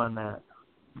you go on that.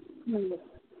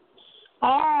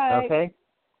 All right. Okay?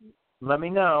 Let me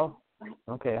know.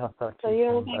 Okay, I'll talk to you. So you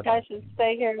don't soon. think Bye-bye. I should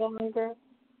stay here longer?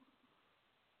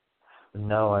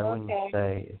 No, I wouldn't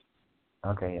say.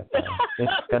 Okay, yeah, fine.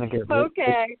 It's gonna get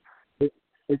okay.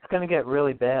 It's gonna get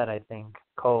really bad. I think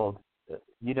cold.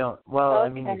 You don't. Well, okay. I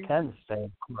mean, you can stay,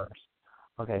 of course.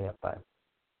 Okay, yeah, bye.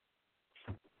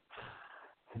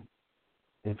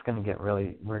 It's gonna get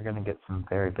really. We're gonna get some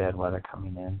very bad weather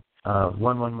coming in.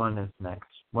 111 is next.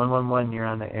 111, you're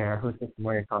on the air. Who's this and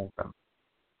where are you calling from?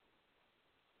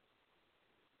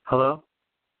 Hello?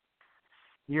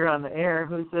 You're on the air.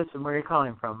 Who's this and where are you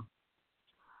calling from?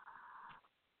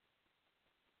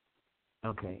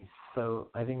 Okay, so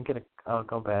I didn't get I'll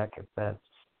go back if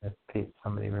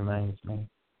somebody reminds me.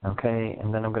 Okay,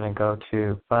 and then I'm going to go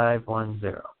to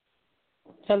 510.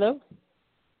 Hello?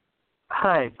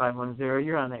 Hi, 510.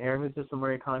 You're on the air. Who's this and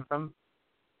where are you calling from?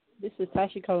 This is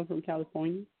Sasha calling from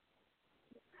California.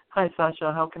 Hi,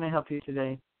 Sasha. How can I help you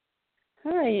today?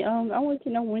 Hi, I want to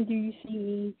know, when do you see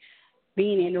me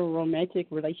being in a romantic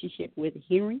relationship with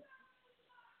Henry?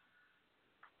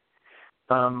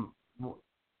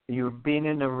 You being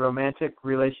in a romantic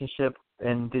relationship,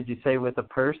 and did you say with a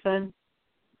person?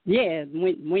 Yeah,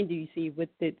 when do you see with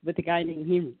the guy named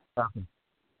Henry?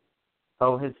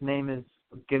 Oh, his name is.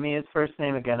 Give me his first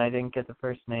name again. I didn't get the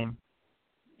first name.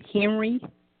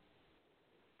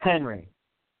 Henry.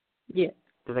 Yeah.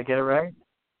 Did I get it right?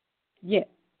 Yeah.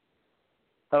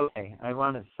 Okay. I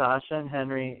wanted Sasha and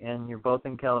Henry, and you're both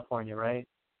in California, right?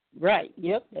 Right.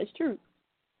 Yep, that's true.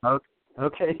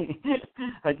 Okay.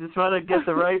 I just want to get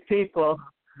the right people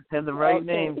and the right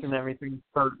names and everything,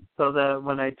 so that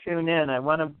when I tune in,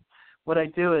 what I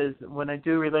do is when I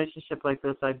do a relationship like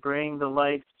this, I bring the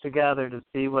lights together to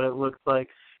see what it looks like,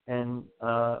 and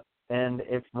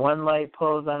if one light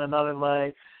pulls on another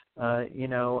light, you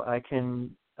know, I can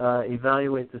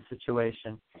evaluate the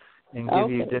situation and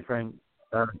give you different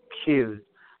cues.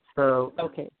 So,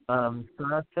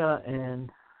 Sasha and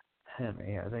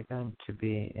Henry, are they going to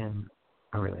be in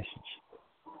a relationship?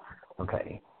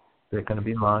 Okay. They're going to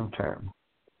be long-term.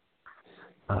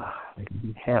 They can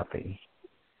be happy.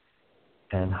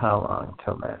 And how long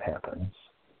till that happens?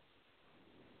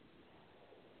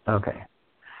 Okay.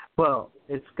 Well,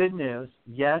 it's good news.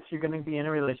 Yes, you're going to be in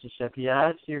a relationship.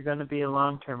 Yes, you're going to be a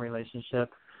long-term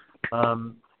relationship.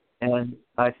 And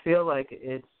I feel like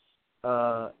it's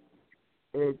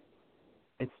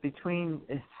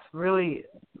really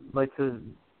like the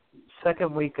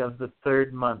second week of the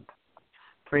third month,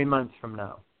 3 months from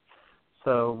now.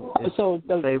 So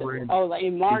they were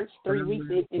in March, 3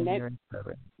 weeks in that.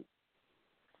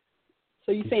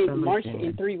 So you say it's March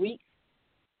in 3 weeks?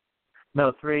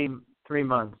 No, 3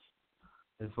 months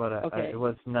is what okay. It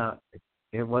was not.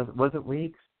 It was it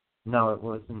weeks? No, it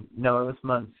wasn't. No, it was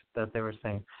months that they were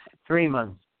saying. 3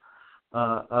 months.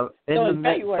 In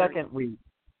the second week.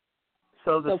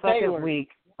 So the second February. week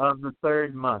of the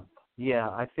third month. Yeah,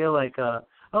 I feel like there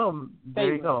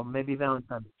February. you go. Maybe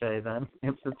Valentine's Day then,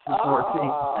 if it's the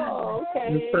 14th. Oh, okay.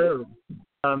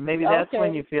 Maybe that's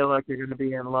when you feel like you're going to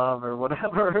be in love or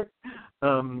whatever.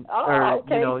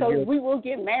 Okay. So we will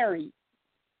get married.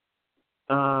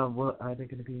 Well, are they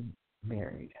going to be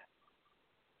married?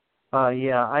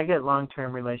 Yeah, I get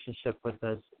long-term relationship with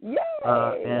this. Yay!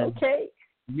 Okay.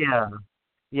 Yeah.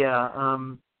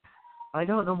 I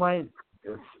don't know why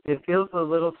it feels a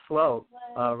little slow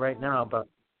right now, but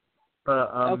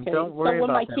okay. Don't worry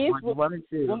about that.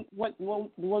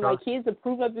 When my kids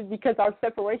approve of it, because our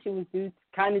separation was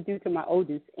due to my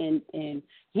oldest and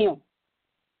him.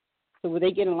 So will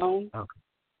they get along?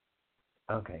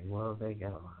 Okay. Well, they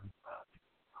get along.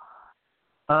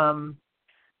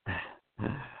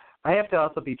 I have to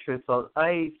also be truthful.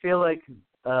 I feel like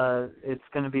it's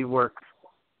going to be work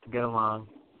to get along,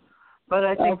 but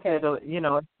I think it'll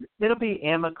be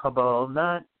amicable.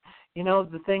 Not,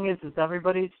 the thing is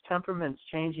everybody's temperament's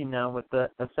changing now with the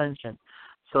Ascension,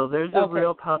 so there's a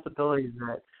real possibility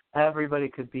that everybody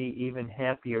could be even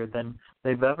happier than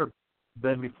they've ever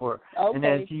been before. And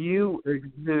as you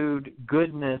exude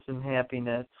goodness and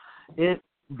happiness, it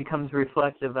becomes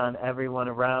reflective on everyone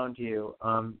around you,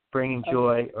 bringing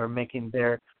joy or making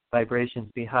their vibrations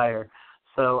be higher.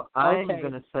 So I'm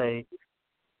going to say,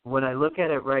 when I look at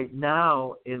it right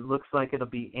now, it looks like it'll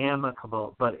be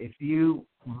amicable. But if you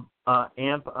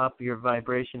amp up your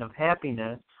vibration of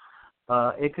happiness,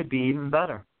 it could be even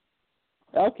better.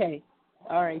 Okay.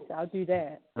 All right. So I'll do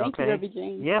that. Thank you, Reverend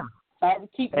James. Yeah. I'll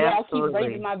keep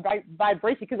raising my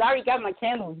vibration because I already got my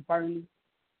candles burning.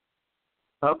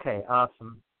 Okay,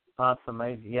 awesome. I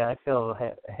feel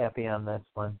happy on this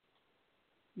one.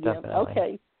 Yep. Definitely.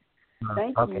 Okay.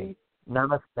 Thank you.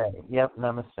 Namaste. Yep,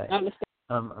 namaste. Namaste.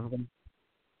 I'm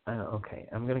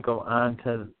gonna go on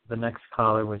to the next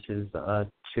caller, which is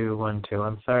 212.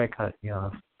 I'm sorry I cut you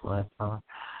off last caller.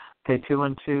 Okay,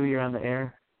 212, you're on the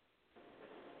air.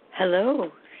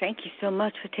 Hello. Thank you so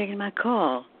much for taking my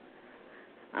call.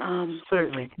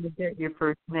 Certainly. Can you get your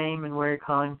first name and where you're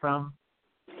calling from?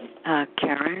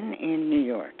 Karen in New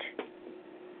York.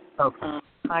 Okay.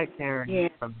 Hi, Karen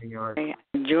from New York. I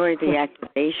enjoyed the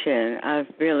activation. I've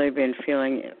really been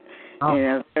feeling in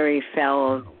a very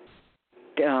foul,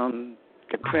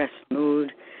 depressed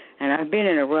mood, and I've been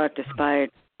in a rut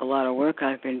despite a lot of work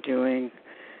I've been doing.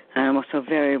 And I'm also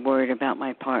very worried about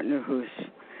my partner, who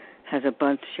has a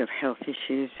bunch of health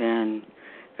issues and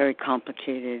very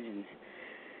complicated. And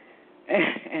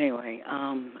anyway,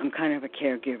 I'm kind of a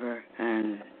caregiver,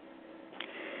 and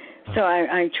so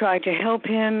I tried to help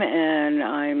him, and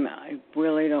I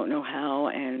really don't know how,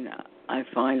 and I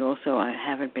find also I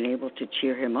haven't been able to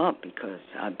cheer him up because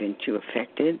I've been too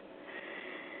affected,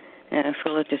 and I'm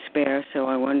full of despair. So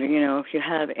I wonder, if you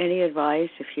have any advice,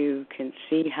 if you can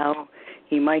see how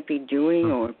he might be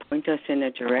doing or point us in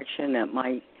a direction that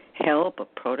might help, a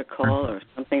protocol or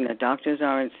something the doctors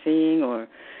aren't seeing, or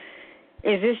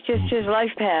is this just his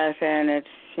life path and it's,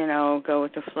 go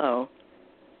with the flow?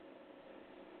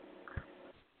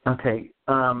 Okay.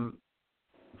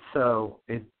 So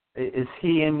is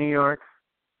he in New York?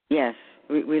 Yes,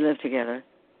 we live together.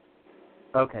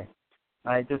 Okay.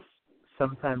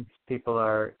 Sometimes people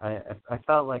are, I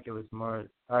felt like it was more,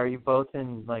 are you both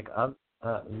in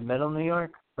middle New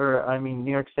York?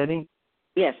 New York City?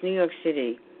 Yes, New York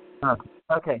City. Oh,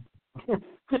 okay.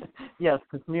 Yes,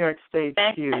 because New York State's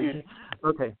huge.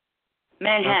 Okay.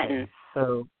 Manhattan. Okay.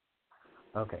 So,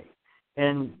 okay.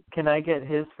 And can I get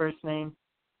his first name?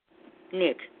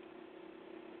 Nick.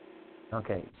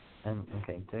 Okay. And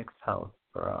Dick's health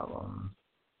problems.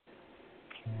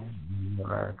 New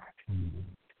York.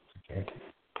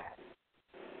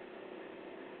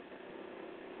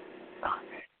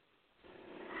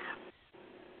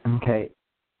 Okay.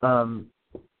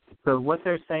 So what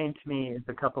they're saying to me is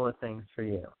a couple of things for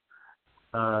you.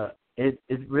 It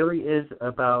really is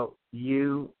about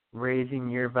you raising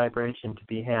your vibration to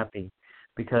be happy,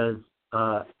 because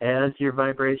as your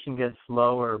vibration gets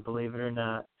lower, believe it or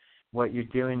not, what you're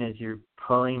doing is you're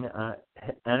pulling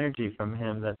energy from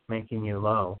him that's making you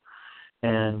low.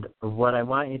 And what I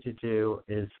want you to do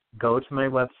is go to my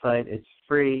website. It's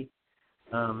free,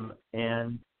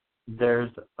 and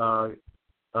there's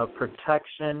a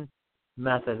protection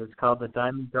method. It's called the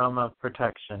Diamond Dome of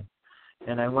Protection.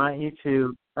 And I want you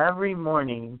to, every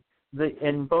morning,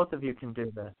 and both of you can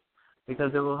do this,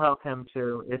 because it will help him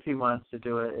too, if he wants to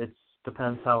do it. It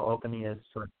depends how open he is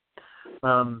to it.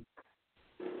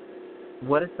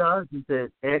 What it does is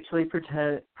it actually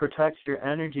protects your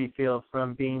energy field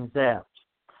from being zapped.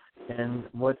 And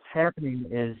what's happening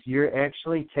is you're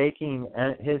actually taking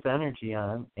his energy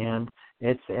on, and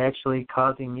it's actually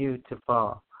causing you to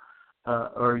fall,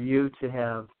 or you to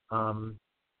have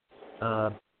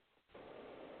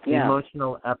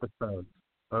emotional episodes,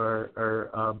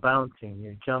 or bouncing.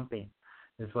 You're jumping,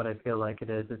 is what I feel like it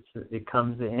is. It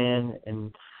comes in,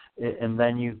 and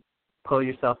then you pull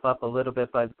yourself up a little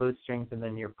bit by the bootstrings, and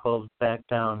then you're pulled back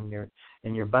down,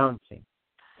 and you're bouncing.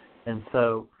 And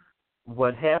so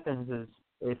what happens is,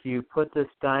 if you put this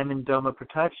diamond dome of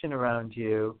protection around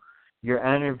you, your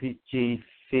energy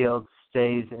field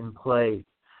stays in place.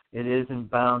 It isn't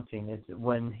bouncing. It's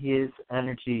when his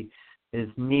energy is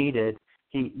needed,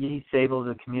 he's able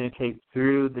to communicate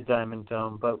through the diamond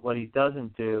dome, but what he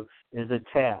doesn't do is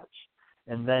attach.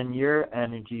 And then your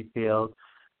energy field,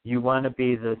 you want to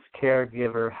be this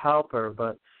caregiver helper,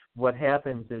 but what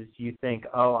happens is you think,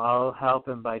 I'll help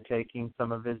him by taking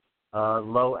some of his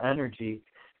low energy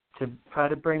to try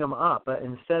to bring him up. But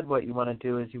instead what you want to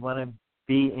do is you want to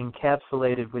be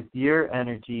encapsulated with your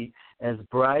energy as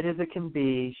bright as it can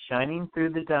be, shining through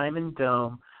the diamond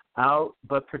dome, out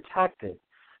but protected.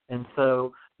 And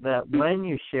so that when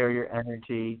you share your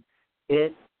energy,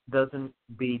 it won't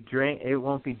be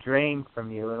drained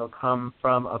from you. It'll come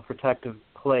from a protective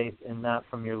place and not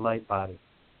from your light body.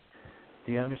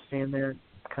 Do you understand that? It's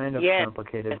kind of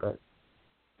complicated, but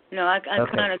no, I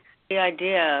okay. kind of, the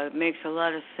idea makes a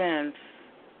lot of sense.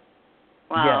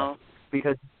 Wow. Yeah,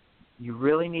 because you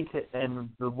really need to, and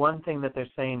the one thing that they're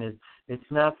saying is it's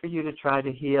not for you to try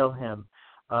to heal him.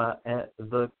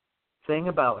 The thing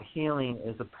about healing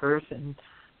is a person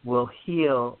will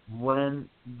heal when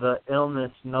the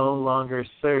illness no longer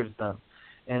serves them.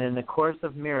 And in the Course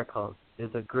of Miracles is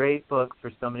a great book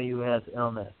for somebody who has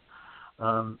illness.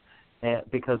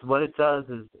 Because what it does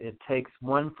is it takes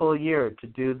 1 full year to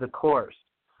do the course.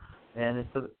 And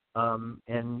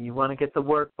and you want to get the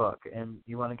workbook, and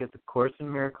you want to get the Course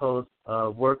in Miracles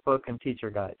workbook and teacher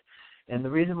guide. And the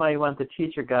reason why you want the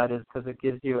teacher guide is because it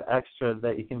gives you extra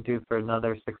that you can do for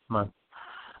another 6 months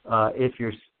if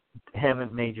you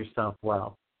haven't made yourself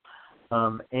well.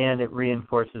 And it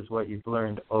reinforces what you've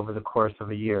learned over the course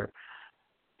of a year.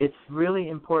 It's really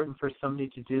important for somebody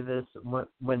to do this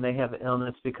when they have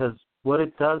illness, because what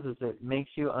it does is it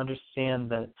makes you understand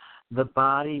that the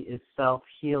body is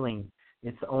self-healing.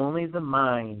 It's only the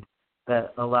mind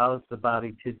that allows the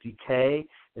body to decay.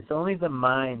 It's only the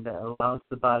mind that allows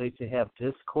the body to have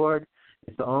discord.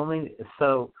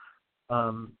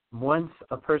 Once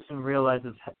a person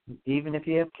realizes, even if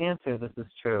you have cancer, this is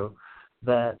true,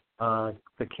 that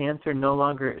the cancer no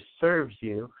longer serves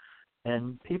you,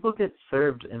 and people get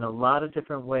served in a lot of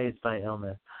different ways by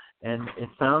illness. And it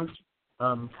sounds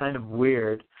kind of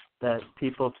weird that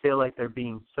people feel like they're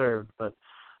being served, but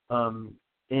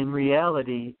in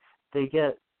reality, they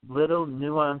get little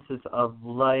nuances of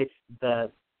life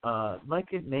that,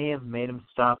 like it may have made him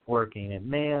stop working. It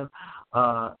may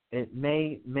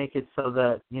make it so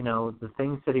that, the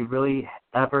things that he really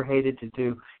ever hated to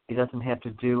do, he doesn't have to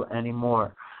do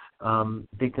anymore. And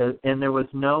there was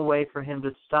no way for him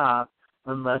to stop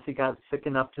unless he got sick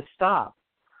enough to stop.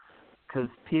 Because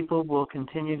people will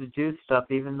continue to do stuff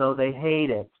even though they hate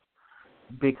it,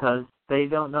 because they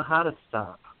don't know how to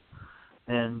stop.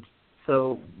 And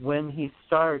so when he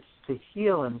starts to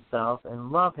heal himself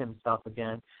and love himself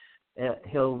again,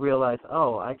 he'll realize,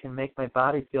 I can make my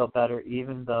body feel better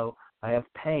even though I have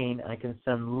pain. I can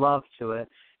send love to it,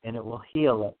 and it will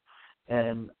heal it.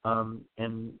 And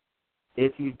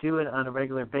if you do it on a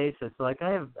regular basis, like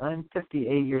I'm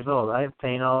 58 years old. I have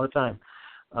pain all the time.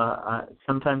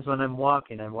 Sometimes when I'm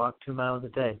walking, I walk 2 miles a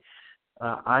day.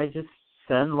 I just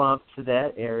send love to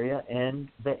that area, and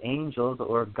the angels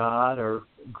or God or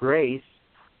grace,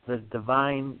 the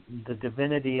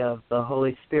divinity of the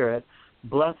Holy Spirit,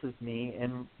 blesses me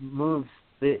and moves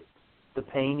the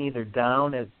pain either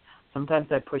down.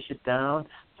 Sometimes I push it down,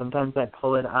 sometimes I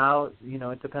pull it out.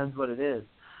 It depends what it is.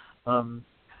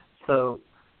 So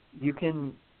you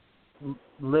can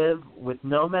live with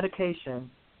no medication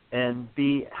and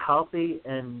be healthy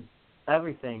and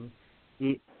everything.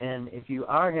 And if you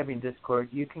are having discord,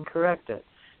 you can correct it.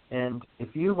 And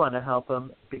if you want to help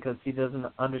him because he doesn't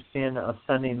understand of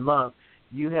sending love,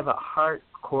 you have a heart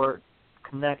core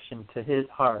connection to his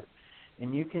heart.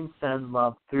 And you can send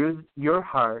love through your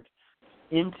heart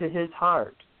into his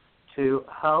heart to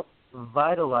help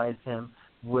vitalize him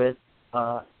with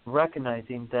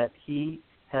recognizing that he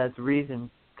has reason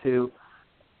to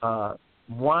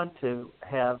want to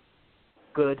have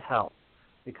good health,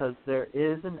 because there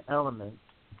is an element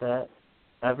that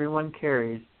everyone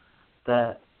carries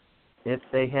that if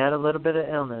they had a little bit of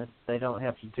illness, they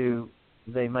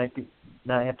might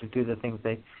not have to do the things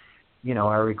they,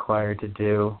 are required to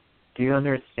do. Do you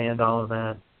understand all of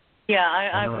that? Yeah,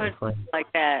 I've heard things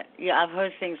like that. Yeah, I've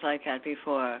heard things like that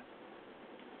before.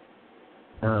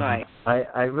 Right.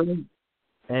 I really,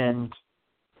 and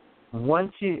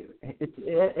once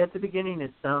at the beginning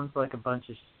it sounds like a bunch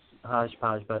of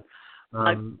hodgepodge, but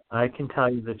I can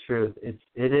tell you the truth.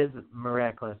 It is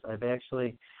miraculous. I've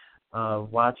actually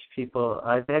watched people.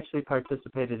 I've actually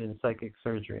participated in psychic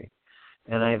surgery,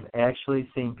 and I've actually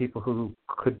seen people who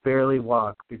could barely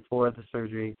walk before the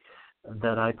surgery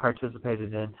that I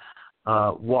participated in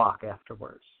walk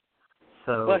afterwards.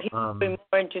 So, well, he'd be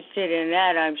more interested in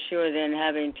that, I'm sure, than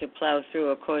having to plow through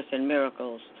A Course in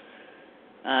Miracles.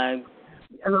 Don't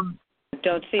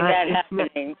see that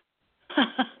happening.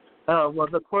 Well,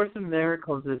 the Course in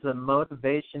Miracles is a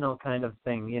motivational kind of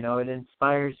thing. It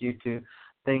inspires you to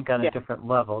think on a different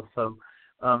level. So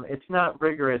it's not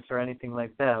rigorous or anything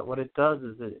like that. What it does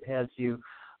is it has you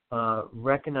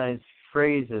recognize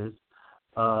phrases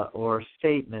or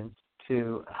statements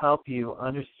to help you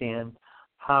understand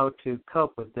how to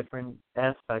cope with different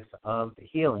aspects of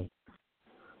healing.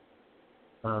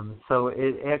 So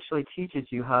it actually teaches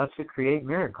you how to create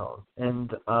miracles.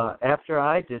 And after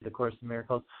I did the Course in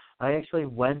Miracles, I actually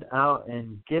went out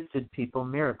and gifted people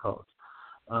miracles.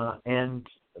 And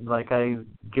like I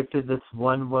gifted this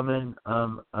one woman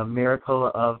a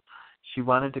miracle of she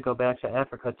wanted to go back to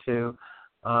Africa to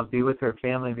be with her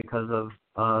family because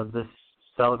of this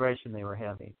celebration they were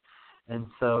having. And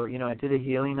so, I did a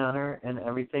healing on her and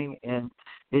everything, and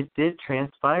it did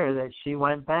transpire that she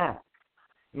went back,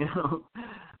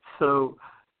 So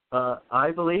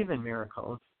I believe in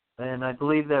miracles, and I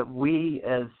believe that we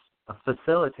as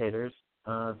facilitators,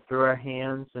 through our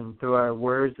hands and through our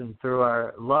words and through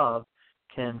our love,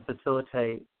 can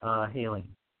facilitate healing.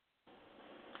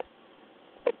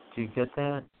 Do you get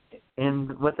that?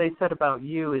 And what they said about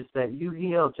you is that you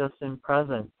heal just in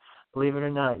present. Believe it or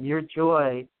not, your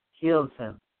joy heals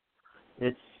him.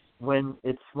 It's when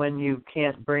you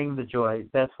can't bring the joy.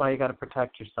 That's why you got to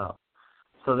protect yourself,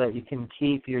 so that you can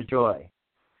keep your joy.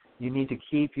 You need to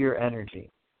keep your energy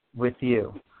with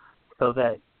you, so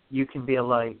that you can be a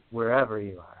light wherever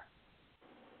you are.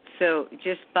 So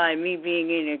just by me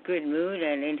being in a good mood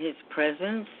and in his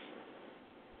presence,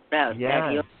 that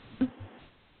heals.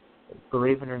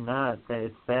 Believe it or not,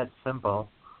 it's that simple.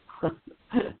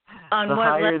 On the what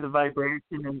higher the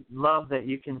vibration and love that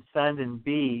you can send and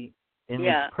be in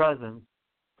his presence,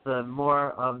 the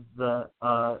more of the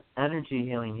energy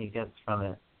healing he gets from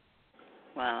it.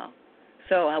 Wow.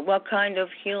 So what kind of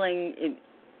healing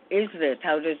is this?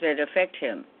 How does it affect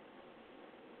him?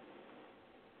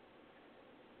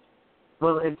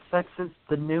 Well, it affects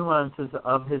the nuances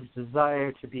of his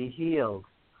desire to be healed.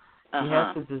 He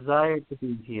has a desire to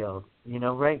be healed.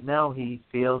 Right now he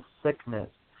feels sickness.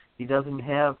 He doesn't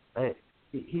have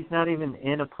he's not even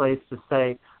in a place to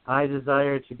say, I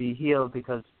desire to be healed,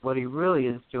 because what he really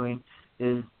is doing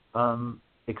is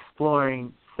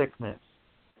exploring sickness.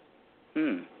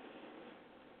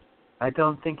 I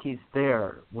don't think he's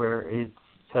there where it's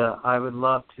I would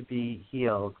love to be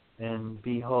healed and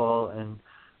be whole and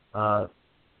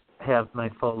have my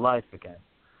full life again.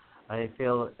 I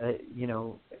feel I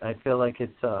feel like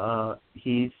it's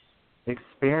he's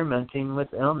experimenting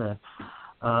with illness.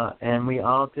 And we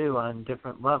all do on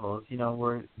different levels.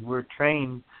 We're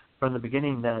trained from the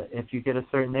beginning that if you get a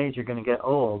certain age, you're going to get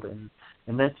old, and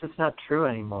that's just not true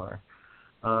anymore.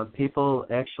 People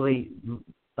actually,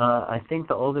 I think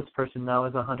the oldest person now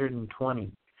is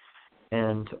 120,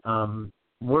 and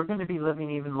we're going to be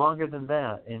living even longer than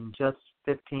that in just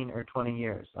 15 or 20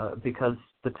 years, because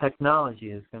the technology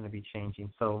is going to be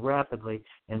changing so rapidly,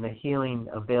 and the healing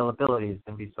availability is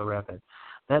going to be so rapid.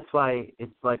 That's why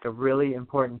it's like a really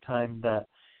important time that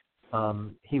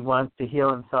he wants to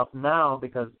heal himself now,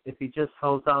 because if he just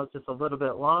holds out just a little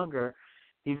bit longer,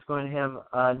 he's going to have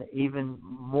an even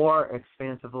more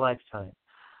expansive lifetime.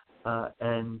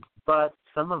 But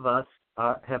some of us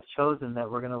have chosen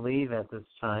that we're going to leave at this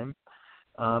time,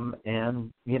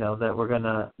 and that we're going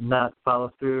to not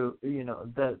follow through.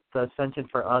 The ascension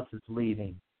for us is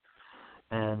leaving,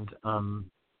 and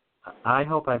I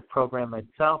hope I've programmed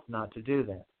myself not to do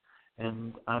that,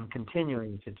 and I'm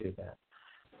continuing to do that.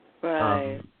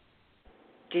 Right.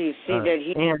 Do you see that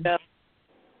he?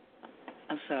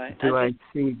 I'm sorry. Do I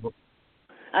see?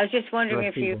 I was just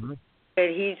wondering if that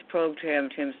he's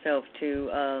programmed himself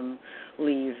to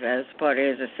leave as part of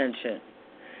his ascension.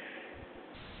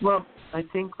 Well, I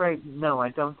think no, I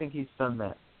don't think he's done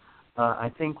that.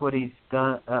 I think what he's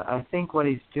done. I think what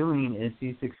he's doing is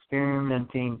he's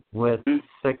experimenting with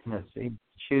sickness. He's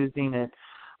choosing it.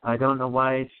 I don't know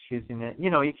why he's choosing it.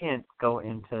 You can't go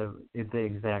into the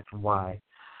exact why.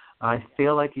 I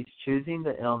feel like he's choosing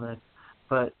the illness,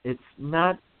 but it's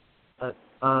not.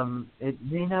 It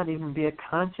may not even be a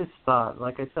conscious thought.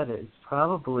 Like I said, it's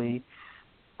probably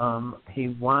he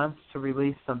wants to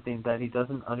release something that he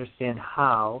doesn't understand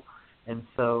how, and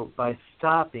so by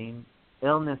stopping,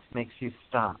 illness makes you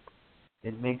stop.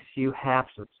 It makes you have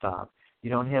to stop.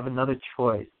 You don't have another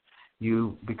choice.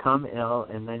 You become ill,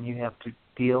 and then you have to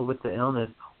deal with the illness,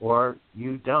 or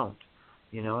you don't.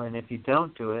 And if you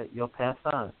don't do it, you'll pass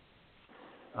on.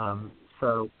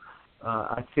 So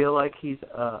I feel like he's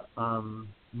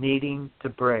needing to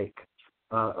break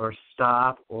or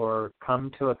stop or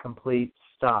come to a complete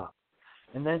stop.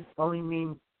 And that only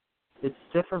means it's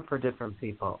different for different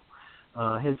people.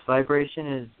 His vibration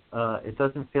is, it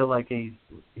doesn't feel like he's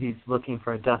looking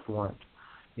for a death warrant.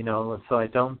 So I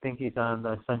don't think he's on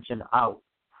the ascension out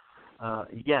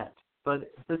yet.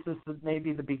 But this is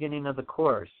maybe the beginning of the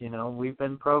course. We've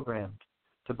been programmed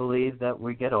to believe that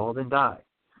we get old and die.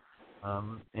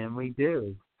 And we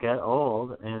do get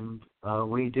old, and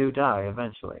we do die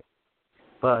eventually.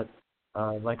 But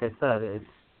like I said, it's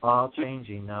all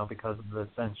changing now because of the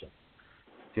ascension.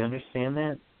 Do you understand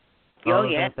that? Oh,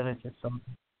 yeah.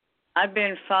 I've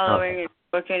been following and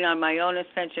working on my own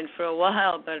ascension for a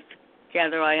while, but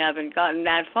gather I haven't gotten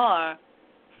that far.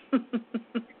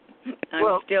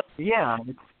 I'm still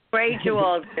prey to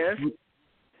all this.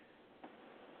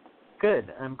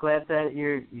 Good. I'm glad that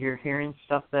you're hearing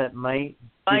stuff that might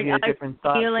give you a different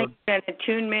thought. Healing and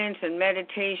attunements and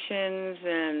meditations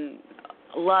and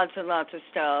lots and lots of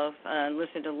stuff.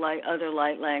 Listen to other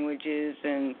light languages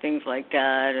and things like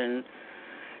that. And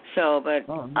so, but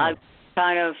I've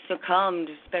kind of succumbed,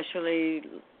 especially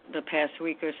the past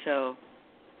week or so.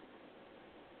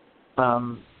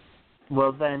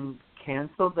 Well, then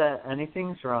cancel that.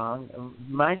 Anything's wrong.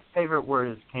 My favorite word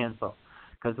is cancel.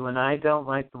 Because when I don't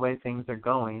like the way things are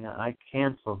going, I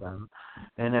cancel them.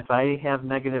 And if I have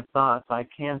negative thoughts, I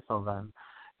cancel them.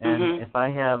 And if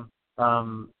I have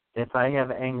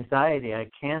anxiety, I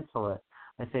cancel it.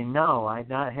 I say, no, I'm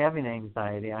not having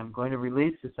anxiety. I'm going to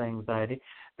release this anxiety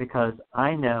because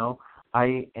I know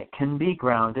I can be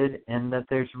grounded and that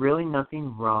there's really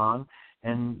nothing wrong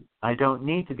and I don't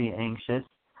need to be anxious.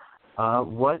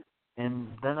 And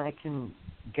then I can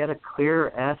get a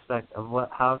clearer aspect of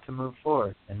how to move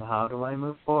forward and how do I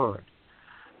move forward.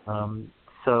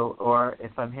 Or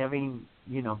if I'm having,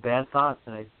 bad thoughts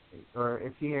or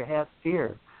if you have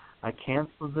fear, I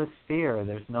cancel this fear.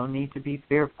 There's no need to be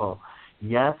fearful.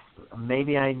 Yes,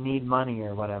 maybe I need money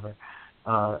or whatever.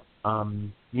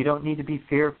 You don't need to be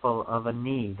fearful of a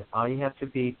need. All you have to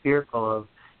be fearful of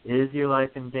is your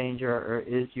life in danger or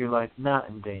is your life not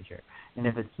in danger. And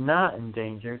if it's not in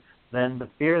danger, then the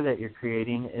fear that you're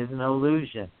creating is an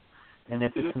illusion. And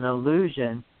if it's an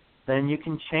illusion, then you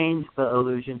can change the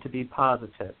illusion to be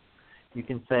positive. You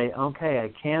can say, okay, I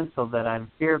cancel that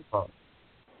I'm fearful.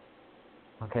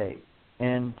 Okay,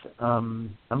 and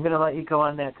I'm going to let you go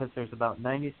on that because there's about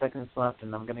 90 seconds left,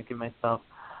 and I'm going to give myself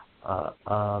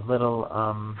a little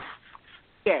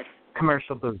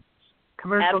commercial boost.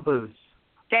 Boost.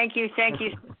 Thank you so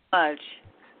much.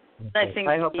 Okay.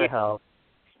 I hope it helped.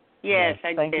 Yes,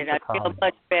 I did. I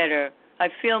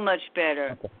feel much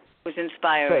better. Okay. It was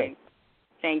inspiring. Good.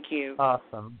 Thank you.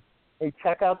 Awesome. Hey,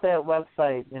 check out that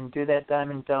website and do that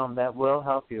Diamond Dome. That will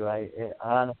help you. Okay.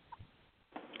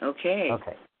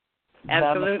 Absolutely.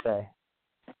 Namaste.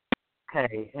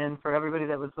 Okay, and for everybody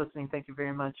that was listening, thank you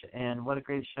very much. And what a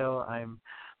great show. I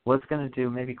was going to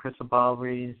do maybe crystal ball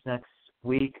readings next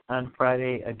week on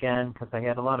Friday again because I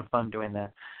had a lot of fun doing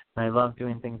that. And I love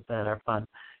doing things that are fun.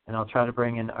 And I'll try to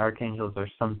bring in archangels or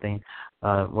something,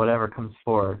 whatever comes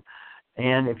forward.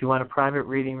 And if you want a private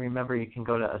reading, remember you can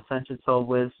go to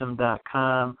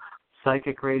AscensionSoulWisdom.com,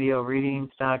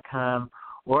 PsychicRadioReadings.com,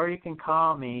 or you can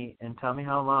call me and tell me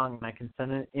how long, and I can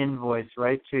send an invoice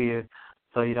right to you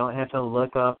so you don't have to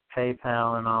look up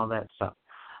PayPal and all that stuff.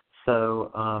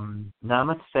 So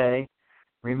namaste.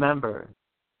 Remember,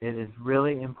 it is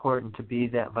really important to be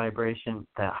that vibration,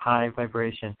 that high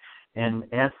vibration, and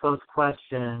ask those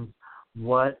questions,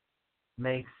 what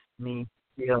makes me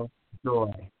feel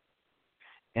joy?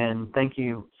 And thank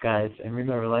you, guys. And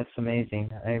remember, life's amazing.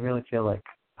 I really feel like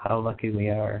how lucky we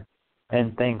are.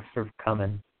 And thanks for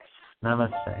coming.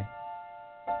 Namaste.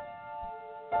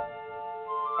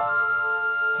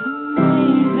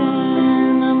 amazing.